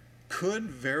here could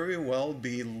very well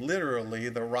be literally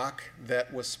the rock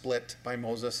that was split by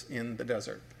Moses in the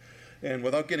desert. And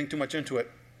without getting too much into it,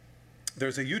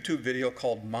 there's a YouTube video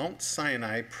called Mount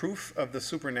Sinai, Proof of the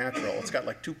Supernatural. It's got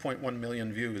like 2.1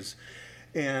 million views.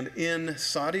 And in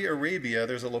Saudi Arabia,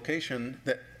 there's a location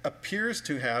that appears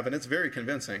to have, and it's very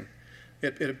convincing,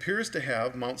 it appears to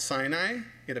have Mount Sinai,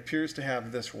 it appears to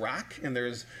have this rock, and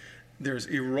there's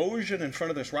erosion in front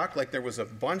of this rock, like there was a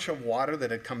bunch of water that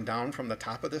had come down from the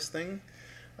top of this thing,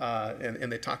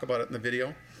 and they talk about it in the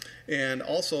video. And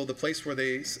also the place where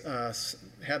they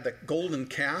had the golden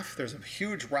calf, there's a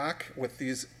huge rock with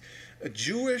these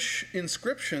Jewish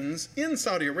inscriptions in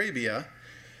Saudi Arabia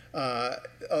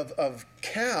of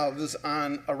calves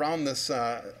around this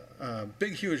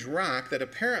big, huge rock that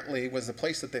apparently was the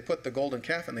place that they put the golden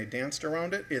calf, and they danced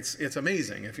around it. It's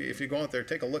amazing. If you go out there,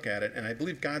 take a look at it. And I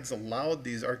believe God's allowed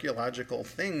these archaeological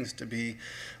things to be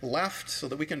left so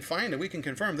that we can find and we can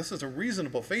confirm this is a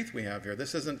reasonable faith we have here.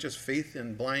 This isn't just faith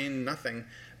in blind nothing.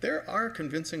 There are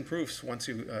convincing proofs once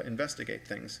you investigate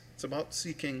things. It's about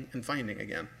seeking and finding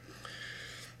again.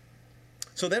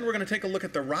 So then we're going to take a look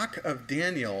at the rock of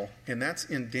Daniel, and that's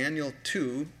in Daniel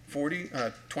 2,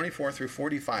 24 through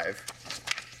 45.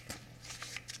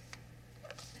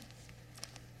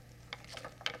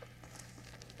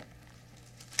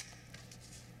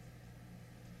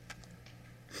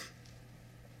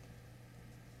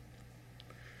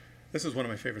 This is one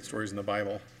of my favorite stories in the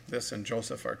Bible. This and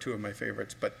Joseph are two of my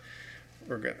favorites, but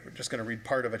we're just going to read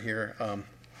part of it here.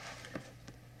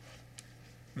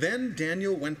 Then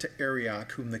Daniel went to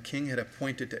Arioch, whom the king had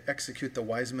appointed to execute the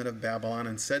wise men of Babylon,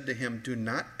 and said to him, "Do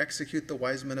not execute the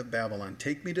wise men of Babylon.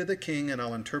 Take me to the king, and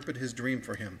I'll interpret his dream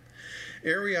for him."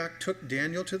 Arioch took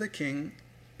Daniel to the king,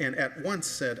 and at once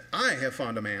said, "I have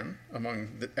found a man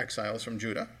among the exiles from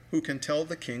Judah who can tell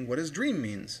the king what his dream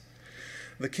means."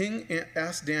 The king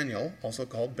asked Daniel, also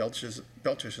called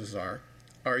Belteshazzar,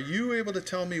 "Are you able to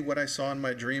tell me what I saw in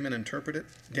my dream and interpret it?"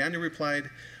 Daniel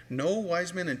replied, "No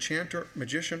wise man, enchanter,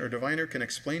 magician, or diviner can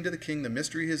explain to the king the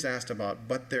mystery he has asked about,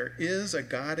 but there is a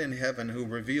God in heaven who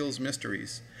reveals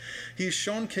mysteries. He's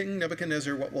shown King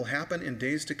Nebuchadnezzar what will happen in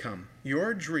days to come.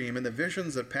 Your dream and the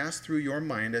visions that pass through your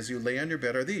mind as you lay on your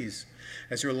bed are these.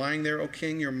 As you're lying there, O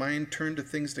king, your mind turned to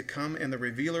things to come, and the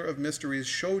revealer of mysteries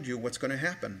showed you what's going to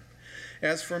happen.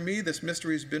 As for me, this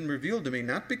mystery has been revealed to me,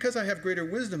 not because I have greater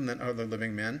wisdom than other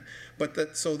living men, but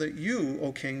that so that you,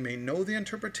 O king, may know the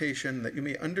interpretation, that you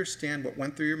may understand what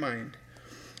went through your mind.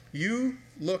 You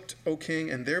looked, O king,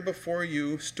 and there before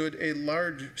you stood a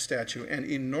large statue, an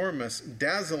enormous,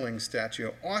 dazzling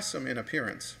statue, awesome in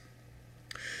appearance.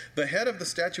 The head of the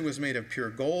statue was made of pure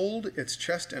gold, its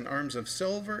chest and arms of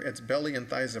silver, its belly and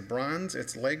thighs of bronze,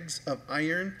 its legs of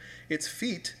iron, its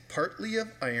feet partly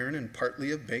of iron and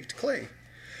partly of baked clay.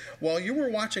 While you were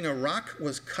watching, a rock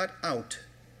was cut out,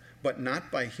 but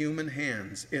not by human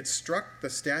hands. It struck the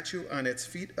statue on its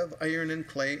feet of iron and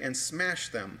clay and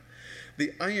smashed them.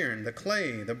 The iron, the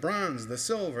clay, the bronze, the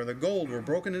silver, the gold were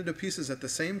broken into pieces at the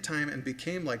same time and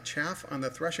became like chaff on the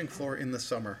threshing floor in the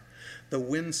summer. The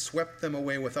wind swept them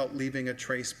away without leaving a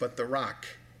trace, but the rock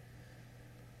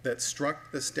that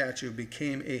struck the statue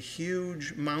became a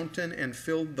huge mountain and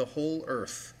filled the whole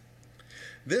earth.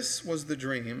 This was the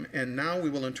dream, and now we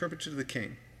will interpret it to the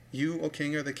king. You, O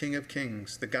king, are the King of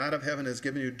kings. The God of heaven has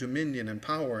given you dominion and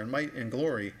power and might and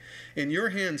glory. In your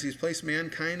hands he's placed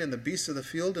mankind and the beasts of the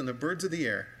field and the birds of the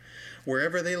air.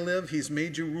 Wherever they live, he's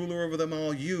made you ruler over them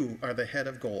all. You are the head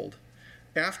of gold.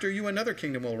 After you, another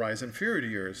kingdom will rise inferior to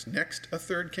yours. Next, a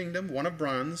third kingdom, one of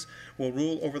bronze, will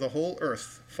rule over the whole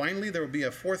earth. Finally, there will be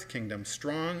a fourth kingdom,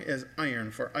 strong as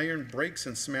iron, for iron breaks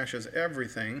and smashes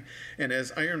everything, and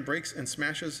as iron breaks and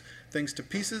smashes things to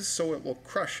pieces, so it will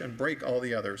crush and break all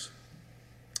the others.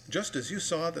 Just as you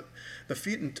saw that the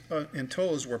feet and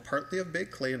toes were partly of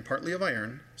baked clay and partly of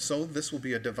iron, so this will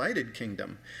be a divided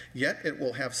kingdom. Yet it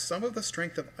will have some of the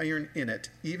strength of iron in it,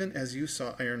 even as you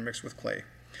saw iron mixed with clay.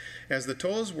 As the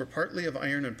toes were partly of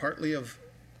iron and partly of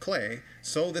clay,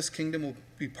 so this kingdom will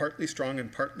be partly strong and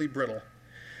partly brittle.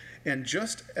 And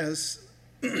just as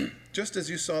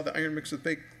you saw the iron mixed with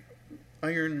baked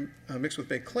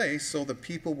clay, so the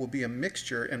people will be a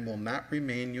mixture and will not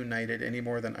remain united any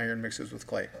more than iron mixes with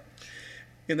clay.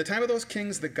 In the time of those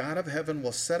kings, the God of heaven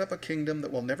will set up a kingdom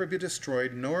that will never be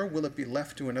destroyed, nor will it be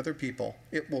left to another people.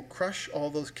 It will crush all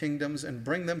those kingdoms and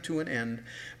bring them to an end,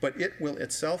 but it will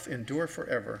itself endure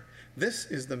forever. This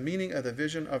is the meaning of the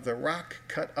vision of the rock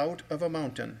cut out of a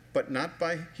mountain, but not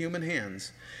by human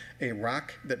hands, a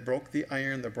rock that broke the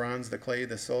iron, the bronze, the clay,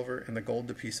 the silver, and the gold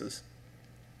to pieces.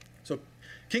 So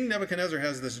King Nebuchadnezzar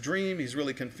has this dream. He's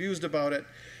really confused about it.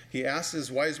 He asks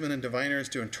his wise men and diviners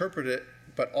to interpret it,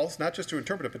 but also not just to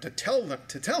interpret it, but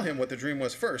to tell him what the dream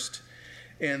was first.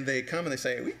 And they come and they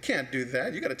say, we can't do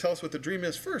that. You got to tell us what the dream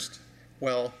is first.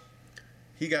 Well,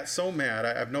 he got so mad.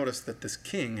 I've noticed that this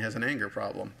king has an anger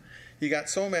problem. He got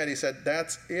so mad, he said,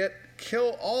 that's it.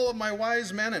 Kill all of my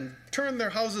wise men and turn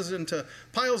their houses into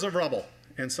piles of rubble.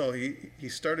 And so he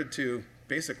started to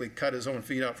basically cut his own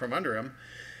feet out from under him.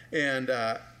 And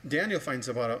Daniel finds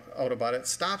out about it,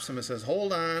 stops him and says,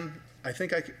 hold on, I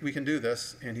think we can do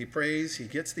this. And he prays, he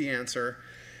gets the answer,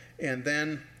 and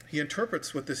then he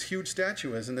interprets what this huge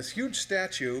statue is. And this huge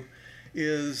statue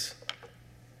is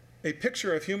a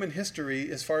picture of human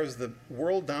history as far as the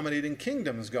world-dominating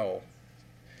kingdoms go.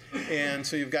 And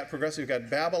so you've got progressive, you've got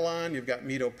Babylon, you've got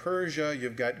Medo-Persia,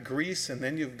 you've got Greece, and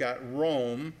then you've got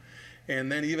Rome. And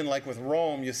then even like with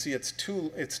Rome, you see its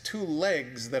two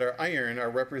legs that are iron are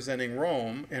representing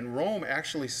Rome. And Rome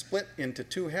actually split into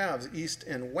two halves, east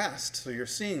and west. So you're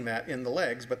seeing that in the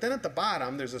legs. But then at the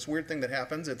bottom, there's this weird thing that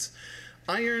happens. It's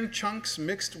iron chunks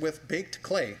mixed with baked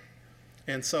clay.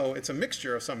 And so it's a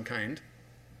mixture of some kind.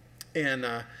 And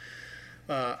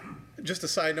just a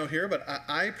side note here, but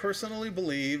I personally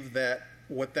believe that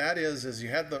what that is you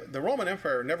had the Roman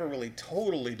Empire never really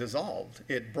totally dissolved.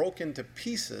 It broke into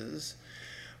pieces,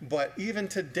 but even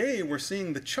today we're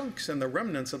seeing the chunks and the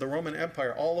remnants of the Roman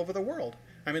Empire all over the world.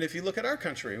 I mean, if you look at our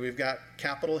country, we've got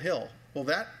Capitol Hill. Well,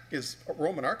 that is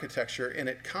Roman architecture, and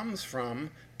it comes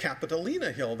from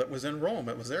Capitolina Hill that was in Rome.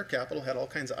 It was their capital, had all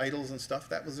kinds of idols and stuff.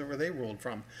 That was where they ruled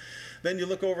from. Then you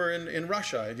look over in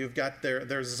Russia, you've got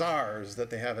their czars that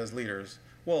they have as leaders.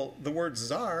 Well, the word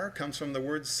czar comes from the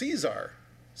word Caesar.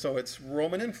 So it's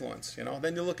Roman influence, you know.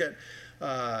 Then you look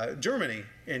at Germany,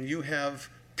 and you have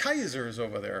Kaisers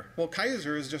over there. Well,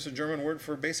 Kaiser is just a German word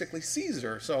for basically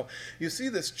Caesar. So you see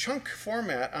this chunk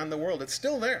format on the world. It's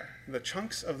still there. The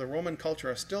chunks of the Roman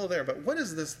culture are still there. But what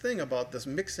is this thing about this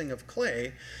mixing of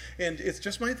clay? And it's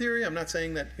just my theory. I'm not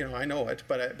saying that, you know, I know it,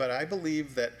 but I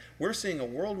believe that we're seeing a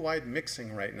worldwide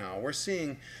mixing right now. We're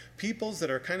seeing peoples that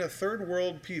are kind of third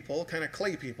world people, kind of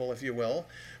clay people, if you will,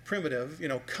 primitive, you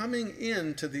know, coming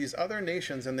into these other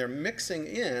nations, and they're mixing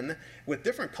in with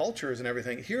different cultures and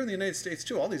everything. Here in the United States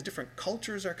too, all these different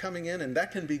cultures are coming in, and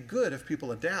that can be good if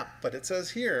people adapt. But it says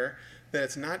here that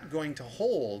it's not going to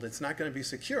hold, it's not going to be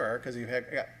secure, because you've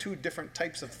got two different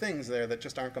types of things there that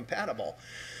just aren't compatible.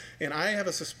 And I have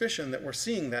a suspicion that we're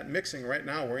seeing that mixing right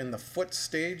now. We're in the foot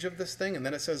stage of this thing, and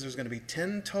then it says there's going to be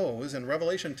 10 toes, and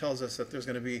Revelation tells us that there's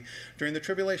going to be, during the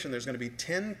tribulation, there's going to be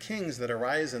 10 kings that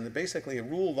arise and basically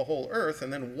rule the whole earth,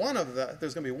 and then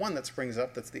there's going to be one that springs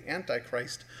up that's the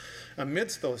Antichrist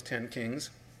amidst those 10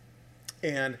 kings.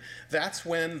 And that's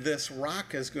when this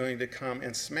rock is going to come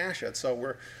and smash it.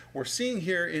 So we're seeing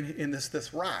here in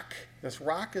this rock. This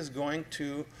rock is going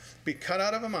to be cut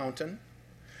out of a mountain.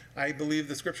 I believe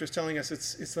the scripture is telling us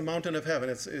it's the mountain of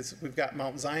heaven. We've got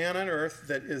Mount Zion on earth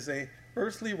that is a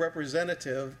earthly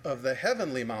representative of the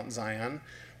heavenly Mount Zion,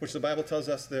 which the Bible tells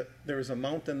us that there is a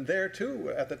mountain there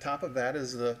too. At the top of that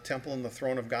is the temple and the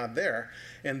throne of God there.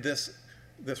 And this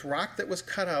rock that was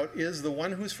cut out is the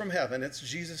one who's from heaven. It's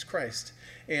Jesus Christ.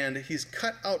 And he's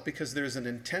cut out because there's an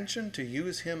intention to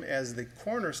use him as the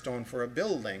cornerstone for a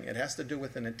building. It has to do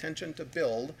with an intention to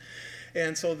build.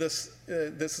 And so this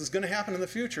is going to happen in the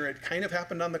future. It kind of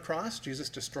happened on the cross. Jesus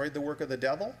destroyed the work of the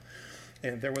devil.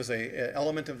 And there was a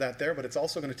element of that there, but it's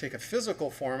also going to take a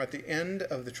physical form at the end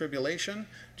of the tribulation.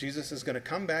 Jesus is going to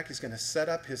come back. He's going to set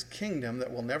up his kingdom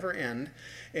that will never end.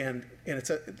 And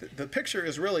the picture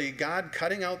is really God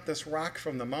cutting out this rock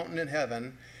from the mountain in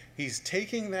heaven. He's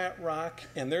taking that rock,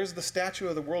 and there's the statue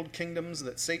of the world kingdoms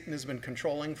that Satan has been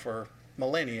controlling for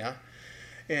millennia.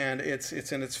 And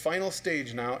it's in its final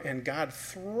stage now, and God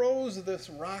throws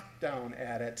this rock down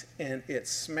at it, and it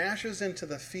smashes into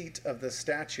the feet of the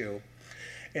statue,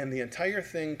 and the entire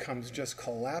thing comes just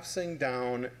collapsing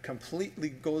down, completely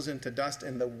goes into dust,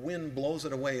 and the wind blows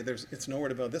it away. It's nowhere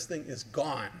to go. This thing is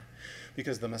gone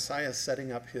because the Messiah is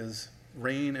setting up his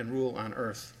reign and rule on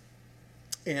earth.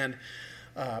 And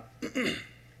the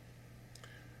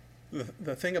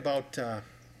thing about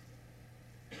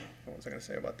what was I going to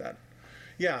say about that?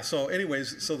 Yeah, so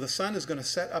anyways, so the Son is going to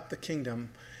set up the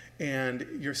kingdom, and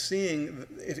you're seeing,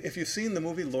 if you've seen the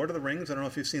movie Lord of the Rings, I don't know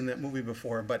if you've seen that movie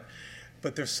before, but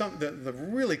there's the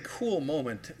really cool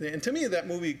moment, and to me that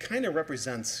movie kind of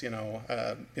represents, it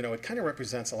kind of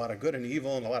represents a lot of good and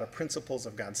evil and a lot of principles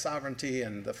of God's sovereignty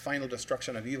and the final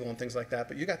destruction of evil and things like that,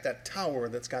 but you got that tower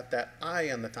that's got that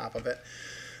eye on the top of it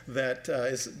that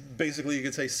is basically, you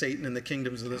could say, Satan and the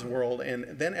kingdoms of this world, and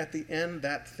then at the end,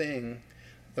 that thing,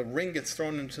 the ring gets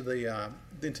thrown into the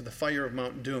fire of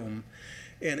Mount Doom,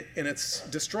 and it's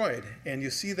destroyed. And you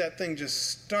see that thing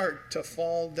just start to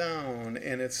fall down,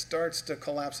 and it starts to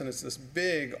collapse, and it's this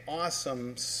big,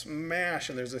 awesome smash,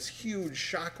 and there's this huge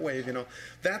shock wave.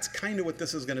 That's kind of what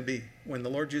this is going to be. When the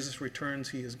Lord Jesus returns,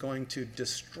 he is going to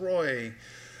destroy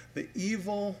the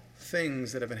evil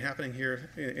things that have been happening here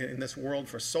in this world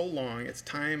for so long.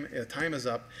 Time is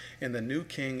up, and the new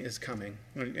king is coming.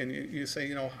 And you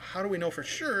say, how do we know for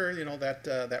sure,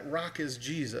 that rock is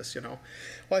Jesus, Well,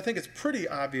 I think it's pretty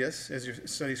obvious as you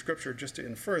study Scripture just to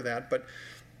infer that, but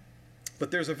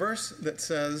there's a verse that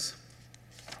says,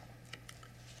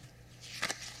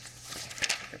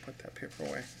 I put that paper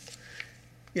away.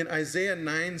 In Isaiah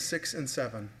 9, 6, and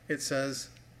 7, it says,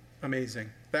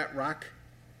 amazing, that rock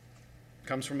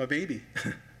comes from a baby.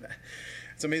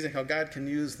 It's amazing how God can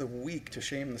use the weak to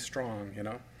shame the strong,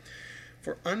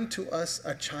 For unto us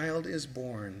a child is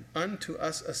born, unto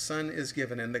us a son is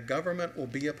given, and the government will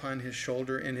be upon his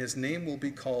shoulder, and his name will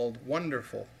be called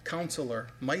Wonderful, Counselor,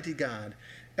 Mighty God,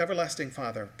 Everlasting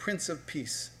Father, Prince of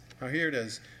Peace. Now here it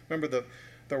is. Remember,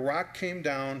 the rock came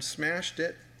down, smashed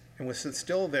it, and was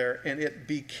still there, and it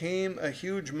became a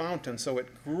huge mountain. So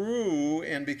it grew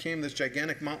and became this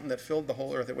gigantic mountain that filled the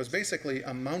whole earth. It was basically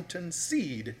a mountain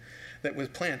seed that was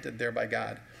planted there by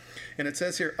God. And it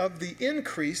says here, of the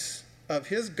increase of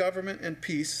his government and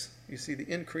peace, you see the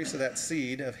increase of that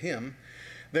seed of him,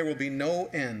 there will be no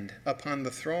end upon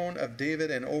the throne of David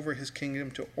and over his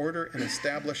kingdom, to order and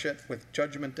establish it with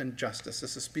judgment and justice.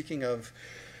 This is speaking of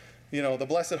the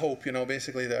blessed hope,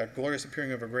 basically the glorious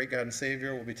appearing of a great God and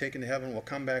Savior. Will be taken to heaven. We'll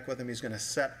come back with him. He's going to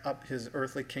set up his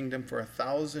earthly kingdom for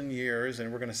 1,000 years,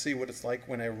 and we're going to see what it's like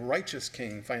when a righteous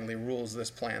king finally rules this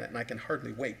planet, and I can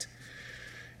hardly wait.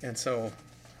 And so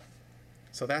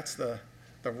that's the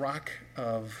rock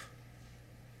of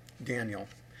Daniel.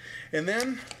 And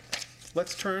then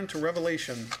let's turn to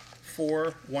Revelation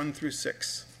 4, 1 through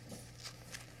 6.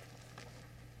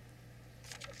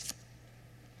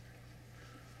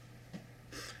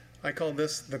 I call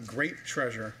this the great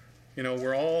treasure.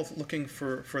 We're all looking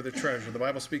for the treasure. The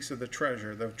Bible speaks of the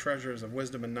treasures of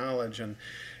wisdom and knowledge, and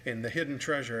the hidden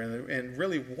treasure. And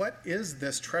really, what is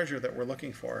this treasure that we're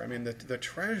looking for? I mean, the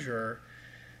treasure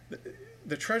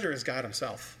is God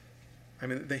himself. I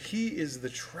mean, he is the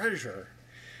treasure.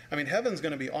 I mean, heaven's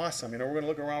going to be awesome. We're going to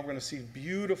look around, we're going to see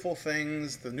beautiful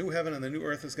things. The new heaven and the new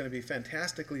earth is going to be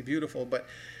fantastically beautiful, but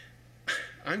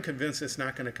I'm convinced it's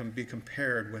not going to be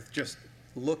compared with just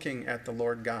looking at the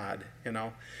Lord God,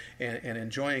 and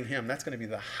enjoying him. That's going to be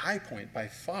the high point by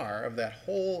far of that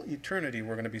whole eternity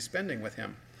we're going to be spending with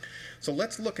him. So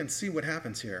let's look and see what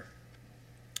happens here.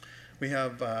 We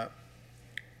have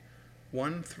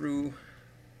 1 through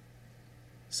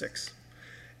 6.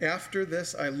 After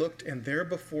this I looked, and there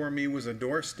before me was a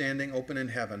door standing open in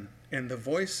heaven, and the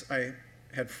voice I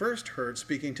had first heard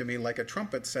speaking to me like a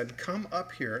trumpet said, "Come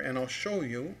up here, and I'll show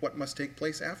you what must take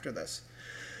place after this."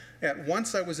 At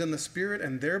once I was in the Spirit,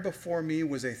 and there before me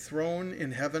was a throne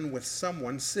in heaven with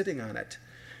someone sitting on it.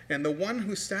 And the one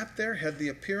who sat there had the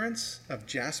appearance of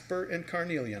jasper and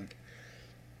carnelian.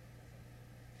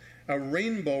 A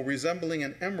rainbow resembling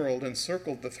an emerald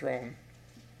encircled the throne.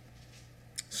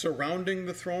 Surrounding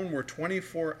the throne were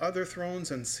 24 other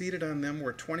thrones, and seated on them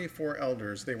were 24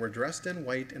 elders. They were dressed in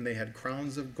white, and they had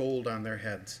crowns of gold on their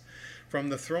heads. From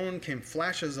the throne came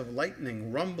flashes of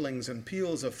lightning, rumblings, and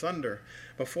peals of thunder.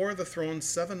 Before the throne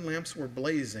 7 lamps were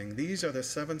blazing. These are the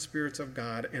 7 spirits of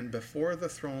God, and before the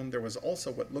throne there was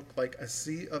also what looked like a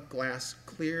sea of glass,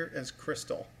 clear as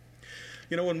crystal.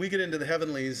 You know, when we get into the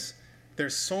heavenlies,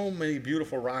 there's so many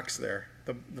beautiful rocks there.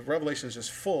 The Revelation is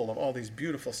just full of all these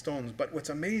beautiful stones. But what's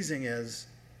amazing is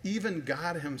even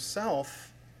God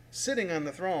himself, sitting on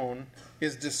the throne,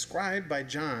 is described by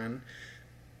John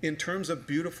in terms of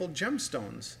beautiful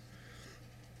gemstones.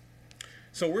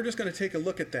 So we're just going to take a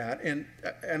look at that. And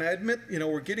I admit,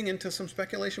 we're getting into some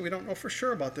speculation. We don't know for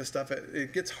sure about this stuff.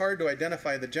 It gets hard to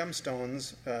identify the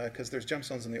gemstones because there's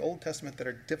gemstones in the Old Testament that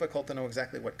are difficult to know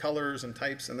exactly what colors and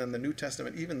types. And then the New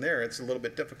Testament, even there, it's a little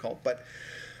bit difficult. But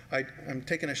I'm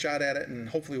taking a shot at it, and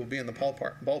hopefully we'll be in the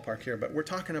ballpark here. But we're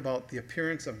talking about the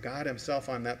appearance of God himself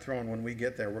on that throne when we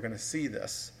get there. We're going to see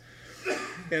this.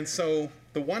 And so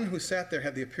the one who sat there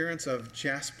had the appearance of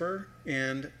jasper,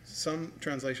 and some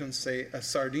translations say a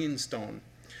sardine stone.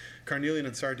 Carnelian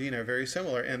and sardine are very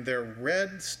similar, and they're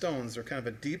red stones. They're kind of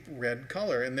a deep red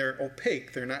color, and they're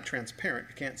opaque. They're not transparent.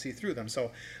 You can't see through them.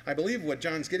 So I believe what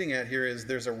John's getting at here is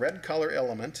there's a red color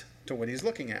element to what he's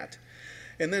looking at.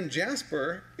 And then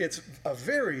jasper, it's a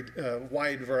very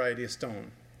wide variety of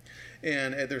stone.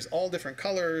 And there's all different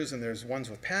colors, and there's ones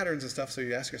with patterns and stuff, so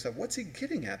you ask yourself, what's he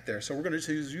getting at there? So we're going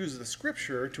to use the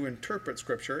Scripture to interpret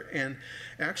Scripture, and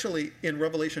actually in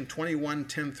Revelation 21,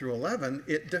 10 through 11,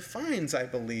 it defines, I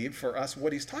believe, for us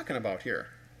what he's talking about here.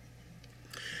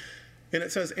 And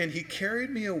it says, "And he carried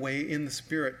me away in the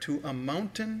Spirit to a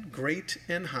mountain great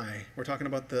and high." We're talking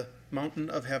about the mountain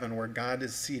of heaven where God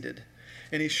is seated.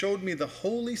 "And he showed me the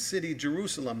holy city,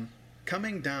 Jerusalem,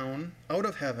 coming down out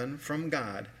of heaven from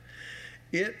God.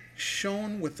 It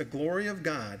shone with the glory of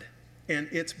God, and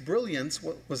its brilliance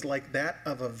was like that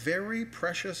of a very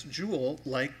precious jewel,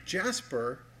 like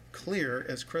jasper, clear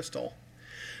as crystal."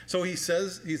 So he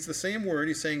says, he's the same word,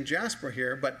 he's saying jasper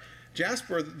here, but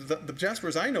jasper, the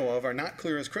jaspers I know of are not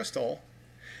clear as crystal,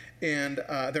 and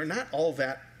they're not all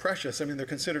that precious. I mean, they're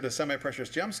considered a semi-precious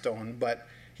gemstone, but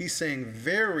he's saying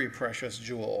very precious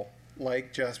jewel,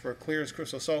 like jasper, clear as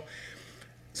crystal.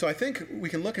 So I think we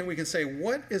can look and we can say,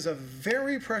 what is a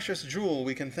very precious jewel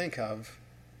we can think of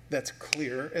that's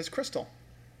clear as crystal?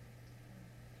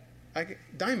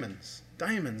 Diamonds.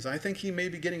 I think he may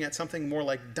be getting at something more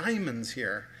like diamonds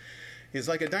here. It's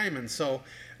like a diamond. So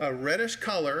a reddish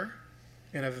color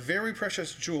and a very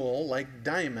precious jewel like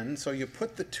diamond. So you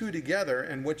put the two together,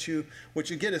 and what you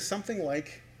get is something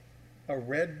like a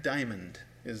red diamond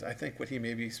is, I think, what he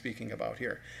may be speaking about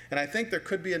here. And I think there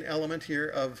could be an element here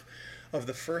of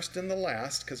the first and the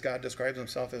last, because God describes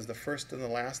himself as the first and the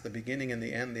last, the beginning and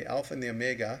the end, the Alpha and the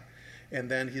Omega. And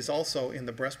then he's also in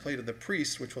the breastplate of the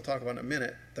priest, which we'll talk about in a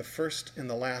minute, the first and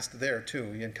the last there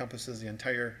too. He encompasses the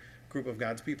entire group of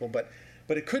God's people. But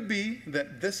it could be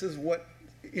that this is what,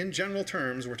 in general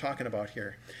terms, we're talking about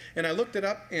here. And I looked it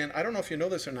up, and I don't know if you know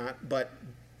this or not, but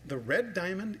the red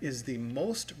diamond is the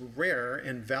most rare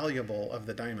and valuable of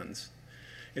the diamonds.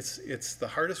 It's the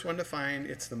hardest one to find.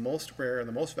 It's the most rare and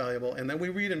the most valuable. And then we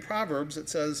read in Proverbs, it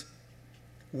says,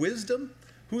 wisdom.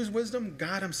 Who is wisdom?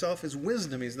 God himself is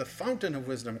wisdom. He's the fountain of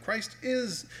wisdom. Christ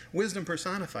is wisdom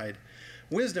personified.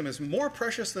 Wisdom is more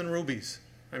precious than rubies.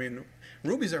 I mean,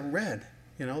 rubies are red,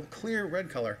 clear red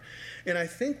color. And I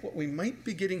think what we might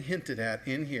be getting hinted at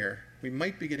in here, we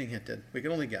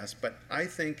can only guess, but I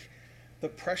think the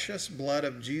precious blood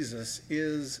of Jesus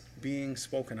is being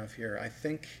spoken of here. I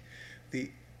think the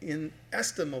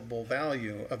inestimable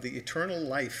value of the eternal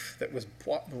life that was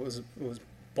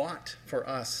bought for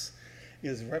us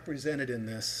is represented in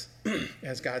this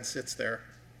as God sits there,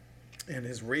 and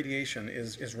his radiation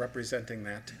is representing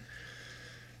that.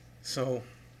 So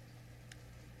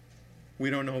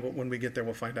we don't know, but when we get there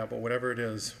we'll find out. But whatever it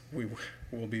is, we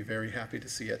will be very happy to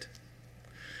see it.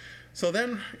 So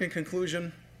then, in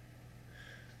conclusion,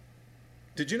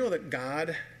 did you know that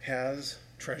God has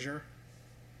treasure?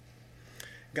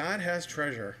 God has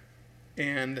treasure,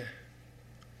 and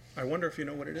I wonder if you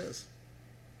know what it is.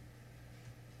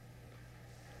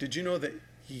 Did you know that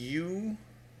you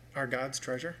are God's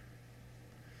treasure?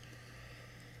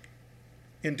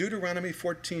 In Deuteronomy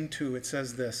 14:2, it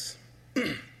says this,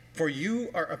 "For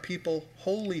you are a people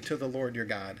holy to the Lord your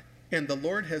God, and the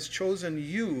Lord has chosen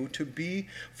you to be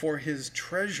for his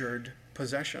treasured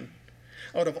possession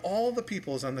out of all the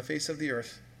peoples on the face of the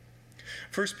earth."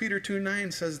 1 Peter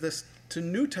 2:9 says this to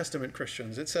New Testament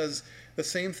Christians. It says the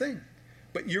same thing.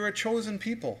 "But you're a chosen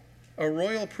people, a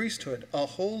royal priesthood, a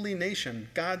holy nation,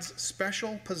 God's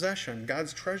special possession,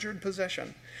 God's treasured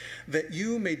possession, that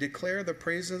you may declare the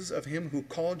praises of him who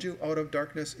called you out of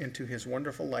darkness into his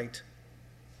wonderful light."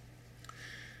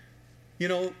 You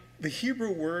know, the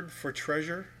Hebrew word for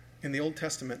treasure in the Old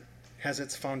Testament has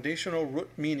its foundational root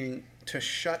meaning to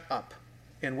shut up.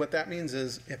 And what that means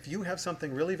is if you have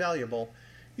something really valuable,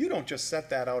 you don't just set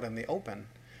that out in the open.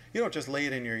 You don't just lay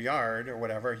it in your yard or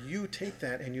whatever. You take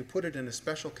that and you put it in a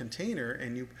special container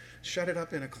and you shut it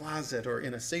up in a closet or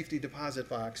in a safety deposit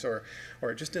box or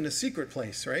just in a secret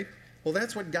place, right? Well,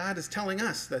 that's what God is telling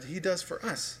us that he does for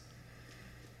us.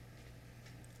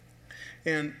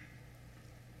 And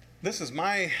this is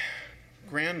my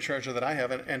grand treasure that I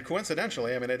have. And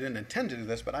coincidentally, I mean, I didn't intend to do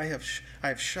this, but I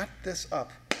have shut this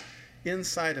up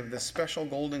inside of this special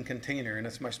golden container, and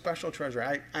it's my special treasure.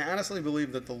 I honestly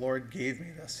believe that the Lord gave me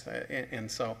this,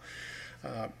 and so,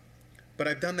 but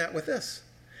I've done that with this.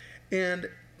 And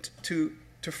to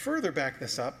further back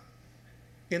this up,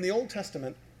 in the Old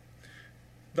Testament,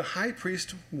 the high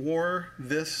priest wore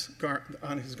this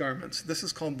on his garments. This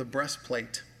is called the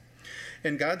breastplate,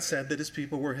 and God said that his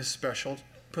people were his special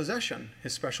possession,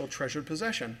 his special treasured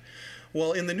possession.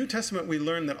 Well, in the New Testament, we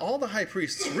learn that all the high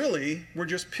priests really were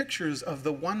just pictures of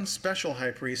the one special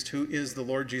high priest who is the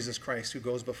Lord Jesus Christ, who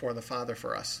goes before the Father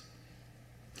for us.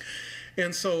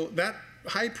 And so that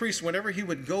high priest, whenever he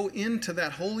would go into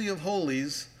that Holy of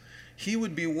Holies, he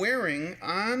would be wearing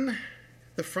on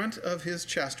the front of his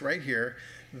chest right here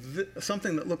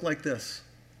something that looked like this.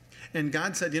 And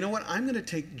God said, you know what? I'm going to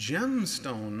take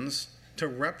gemstones to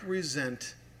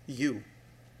represent you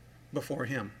before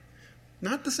him.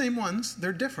 Not the same ones,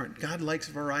 they're different. God likes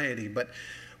variety, but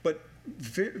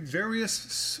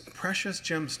various precious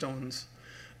gemstones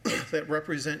that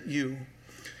represent you.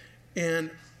 And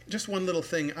just one little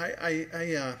thing, I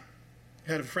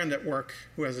had a friend at work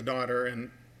who has a daughter,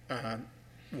 and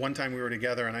one time we were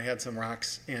together and I had some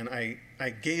rocks, and I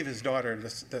gave his daughter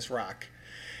this rock.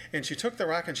 And she took the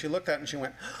rock and she looked at it and she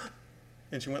went,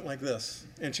 and she went like this,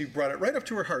 and she brought it right up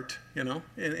to her heart, you know.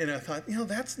 And I thought, you know,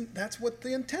 that's what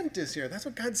the intent is here. That's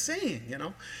what God's saying, you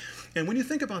know. And when you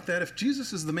think about that, if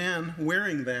Jesus is the man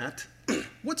wearing that,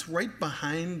 what's right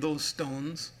behind those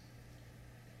stones?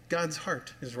 God's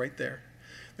heart is right there.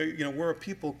 You know, we're a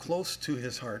people close to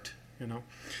his heart, you know.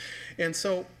 And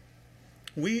so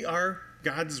we are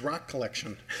God's rock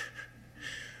collection.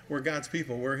 We're God's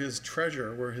people. We're his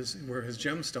treasure. We're his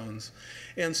gemstones.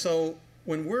 And so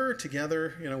when we're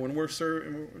together, you know, when we're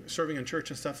serving in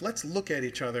church and stuff, let's look at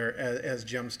each other as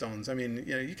gemstones. I mean,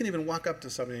 you know, you can even walk up to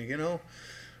somebody and, you know,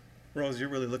 Rose, you're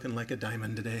really looking like a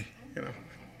diamond today, you know.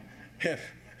 And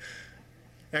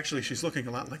actually, she's looking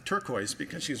a lot like turquoise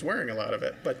because she's wearing a lot of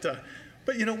it. But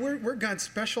you know, we're God's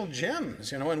special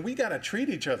gems, you know, and we got to treat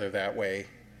each other that way.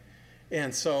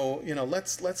 And so, you know,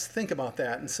 let's think about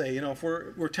that and say, you know, if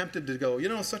we're tempted to go, you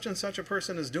know, such and such a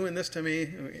person is doing this to me,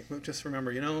 just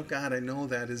remember, you know, God, I know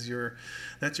that's your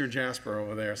Jasper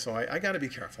over there, so I got to be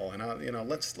careful. And you know,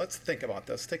 let's think about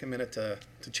this. Take a minute to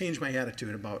change my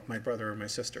attitude about my brother or my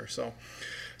sister. So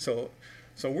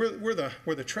we're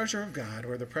the treasure of God.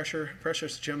 We're the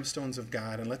precious gemstones of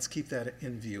God, and let's keep that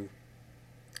in view.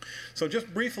 So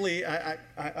just briefly,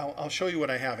 I'll show you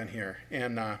what I have in here,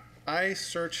 and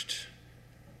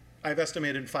I've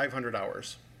estimated 500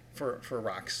 hours for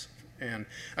rocks. And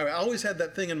I always had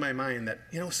that thing in my mind that,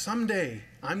 you know, someday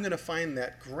I'm going to find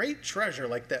that great treasure,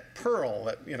 like that pearl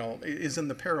that, you know, is in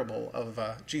the parable of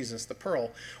Jesus, the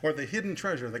pearl, or the hidden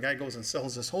treasure. The guy goes and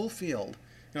sells this whole field.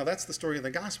 You know, that's the story of the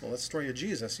gospel. That's the story of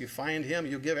Jesus. You find him,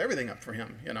 you give everything up for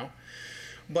him, you know.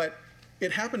 But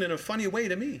it happened in a funny way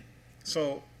to me.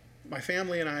 So my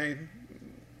family and I,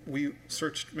 we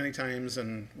searched many times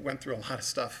and went through a lot of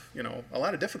stuff, you know, a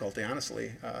lot of difficulty,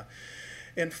 honestly.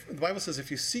 And the Bible says if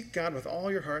you seek God with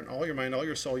all your heart and all your mind, all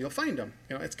your soul, you'll find him.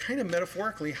 You know, it's kind of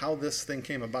metaphorically how this thing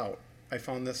came about. I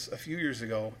found this a few years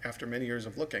ago after many years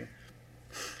of looking.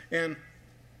 And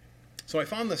so I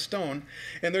found this stone,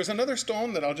 and there's another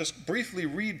stone that I'll just briefly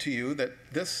read to you that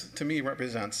this, to me,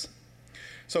 represents.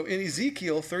 So in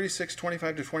Ezekiel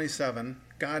 36:25-27,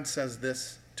 God says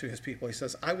this to his people. He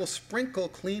says, I will sprinkle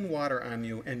clean water on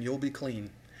you, and you'll be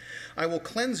clean. I will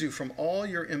cleanse you from all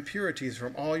your impurities,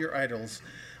 from all your idols.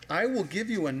 I will give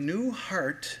you a new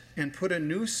heart and put a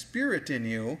new spirit in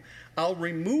you. I'll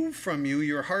remove from you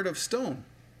your heart of stone,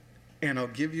 and I'll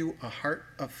give you a heart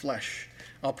of flesh.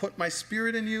 I'll put my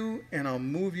spirit in you, and I'll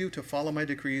move you to follow my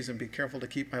decrees and be careful to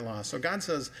keep my laws. So God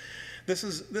says this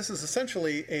is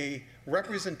essentially a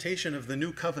representation of the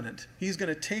new covenant. He's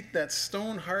going to take that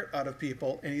stone heart out of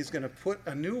people, and he's going to put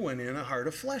a new one in, a heart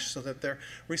of flesh, so that they're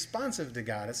responsive to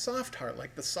God. A soft heart,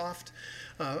 like the soft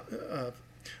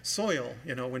soil,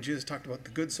 when Jesus talked about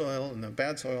the good soil and the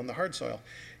bad soil and the hard soil.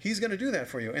 He's going to do that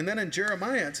for you. And then in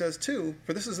Jeremiah it says too,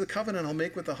 for this is the covenant I'll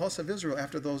make with the house of Israel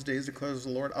after those days, declares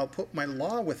the Lord. I'll put my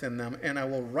law within them, and I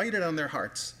will write it on their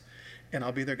hearts, and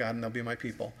I'll be their God, and they'll be my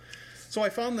people. So I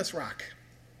found this rock.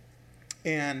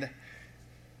 And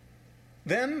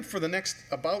then for the next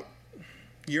about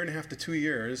year and a half to 2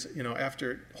 years,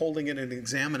 after holding it and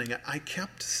examining it, I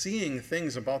kept seeing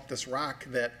things about this rock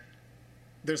that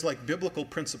there's like biblical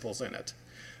principles in it.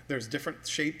 There's different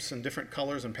shapes and different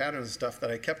colors and patterns and stuff that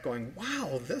I kept going,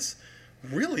 wow, this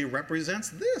really represents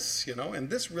this, and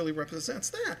this really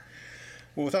represents that.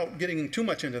 Well, without getting too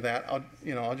much into that,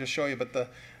 I'll just show you. But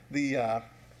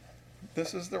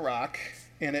this is the rock,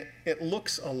 and it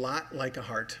looks a lot like a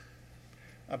heart,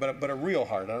 but a real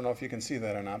heart. I don't know if you can see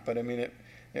that or not, but I mean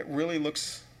it really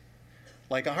looks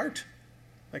like a heart,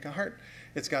 like a heart.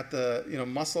 It's got the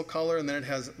muscle color, and then it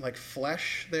has like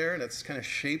flesh there, and it's kind of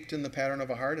shaped in the pattern of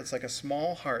a heart. It's like a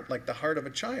small heart, like the heart of a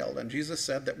child. And Jesus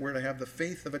said that we're to have the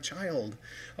faith of a child.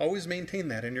 Always maintain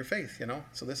that in your faith,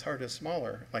 So this heart is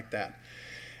smaller like that.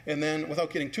 And then,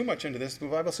 without getting too much into this, the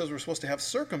Bible says we're supposed to have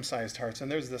circumcised hearts,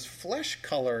 and there's this flesh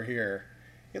color here.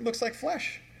 It looks like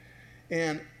flesh.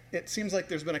 And it seems like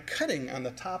there's been a cutting on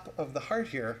the top of the heart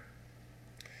here.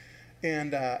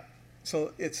 And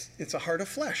so it's a heart of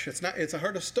flesh. It's a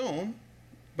heart of stone,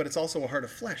 but it's also a heart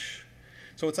of flesh.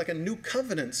 So it's like a new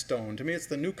covenant stone. To me, it's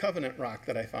the new covenant rock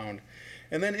that I found.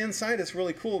 And then inside, it's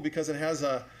really cool because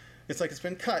it's like it's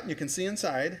been cut, and you can see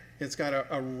inside. It's got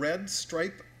a red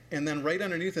stripe, and then right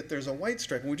underneath it, there's a white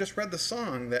stripe. And we just read the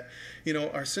song that,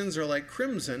 our sins are like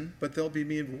crimson, but they'll be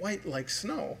made white like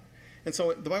snow. And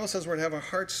so the Bible says we're to have our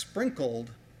hearts sprinkled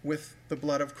with the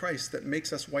blood of Christ that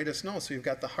makes us white as snow. So you've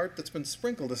got the heart that's been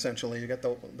sprinkled, essentially. You've got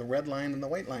the red line and the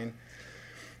white line.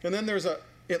 And then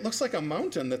it looks like a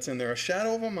mountain that's in there, a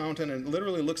shadow of a mountain, and it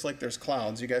literally looks like there's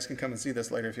clouds. You guys can come and see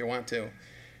this later if you want to.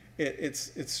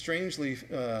 It's strangely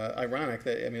ironic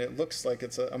that, it looks like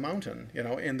it's a mountain,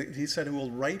 and he said he will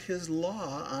write his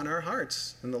law on our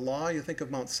hearts. And the law, you think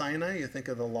of Mount Sinai, you think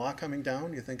of the law coming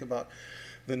down, you think about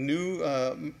the new,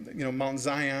 Mount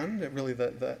Zion, really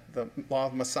the law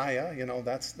of Messiah,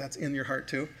 that's in your heart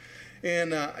too.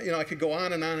 And, I could go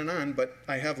on and on and on, but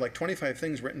I have like 25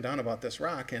 things written down about this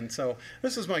rock. And so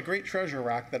this is my great treasure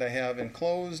rock that I have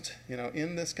enclosed,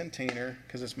 in this container,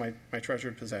 because it's my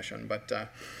treasured possession. But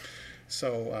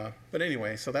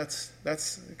anyway, so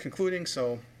that's concluding.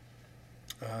 So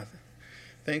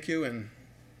thank you, and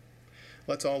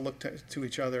let's all look to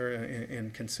each other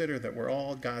and consider that we're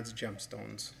all God's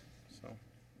gemstones.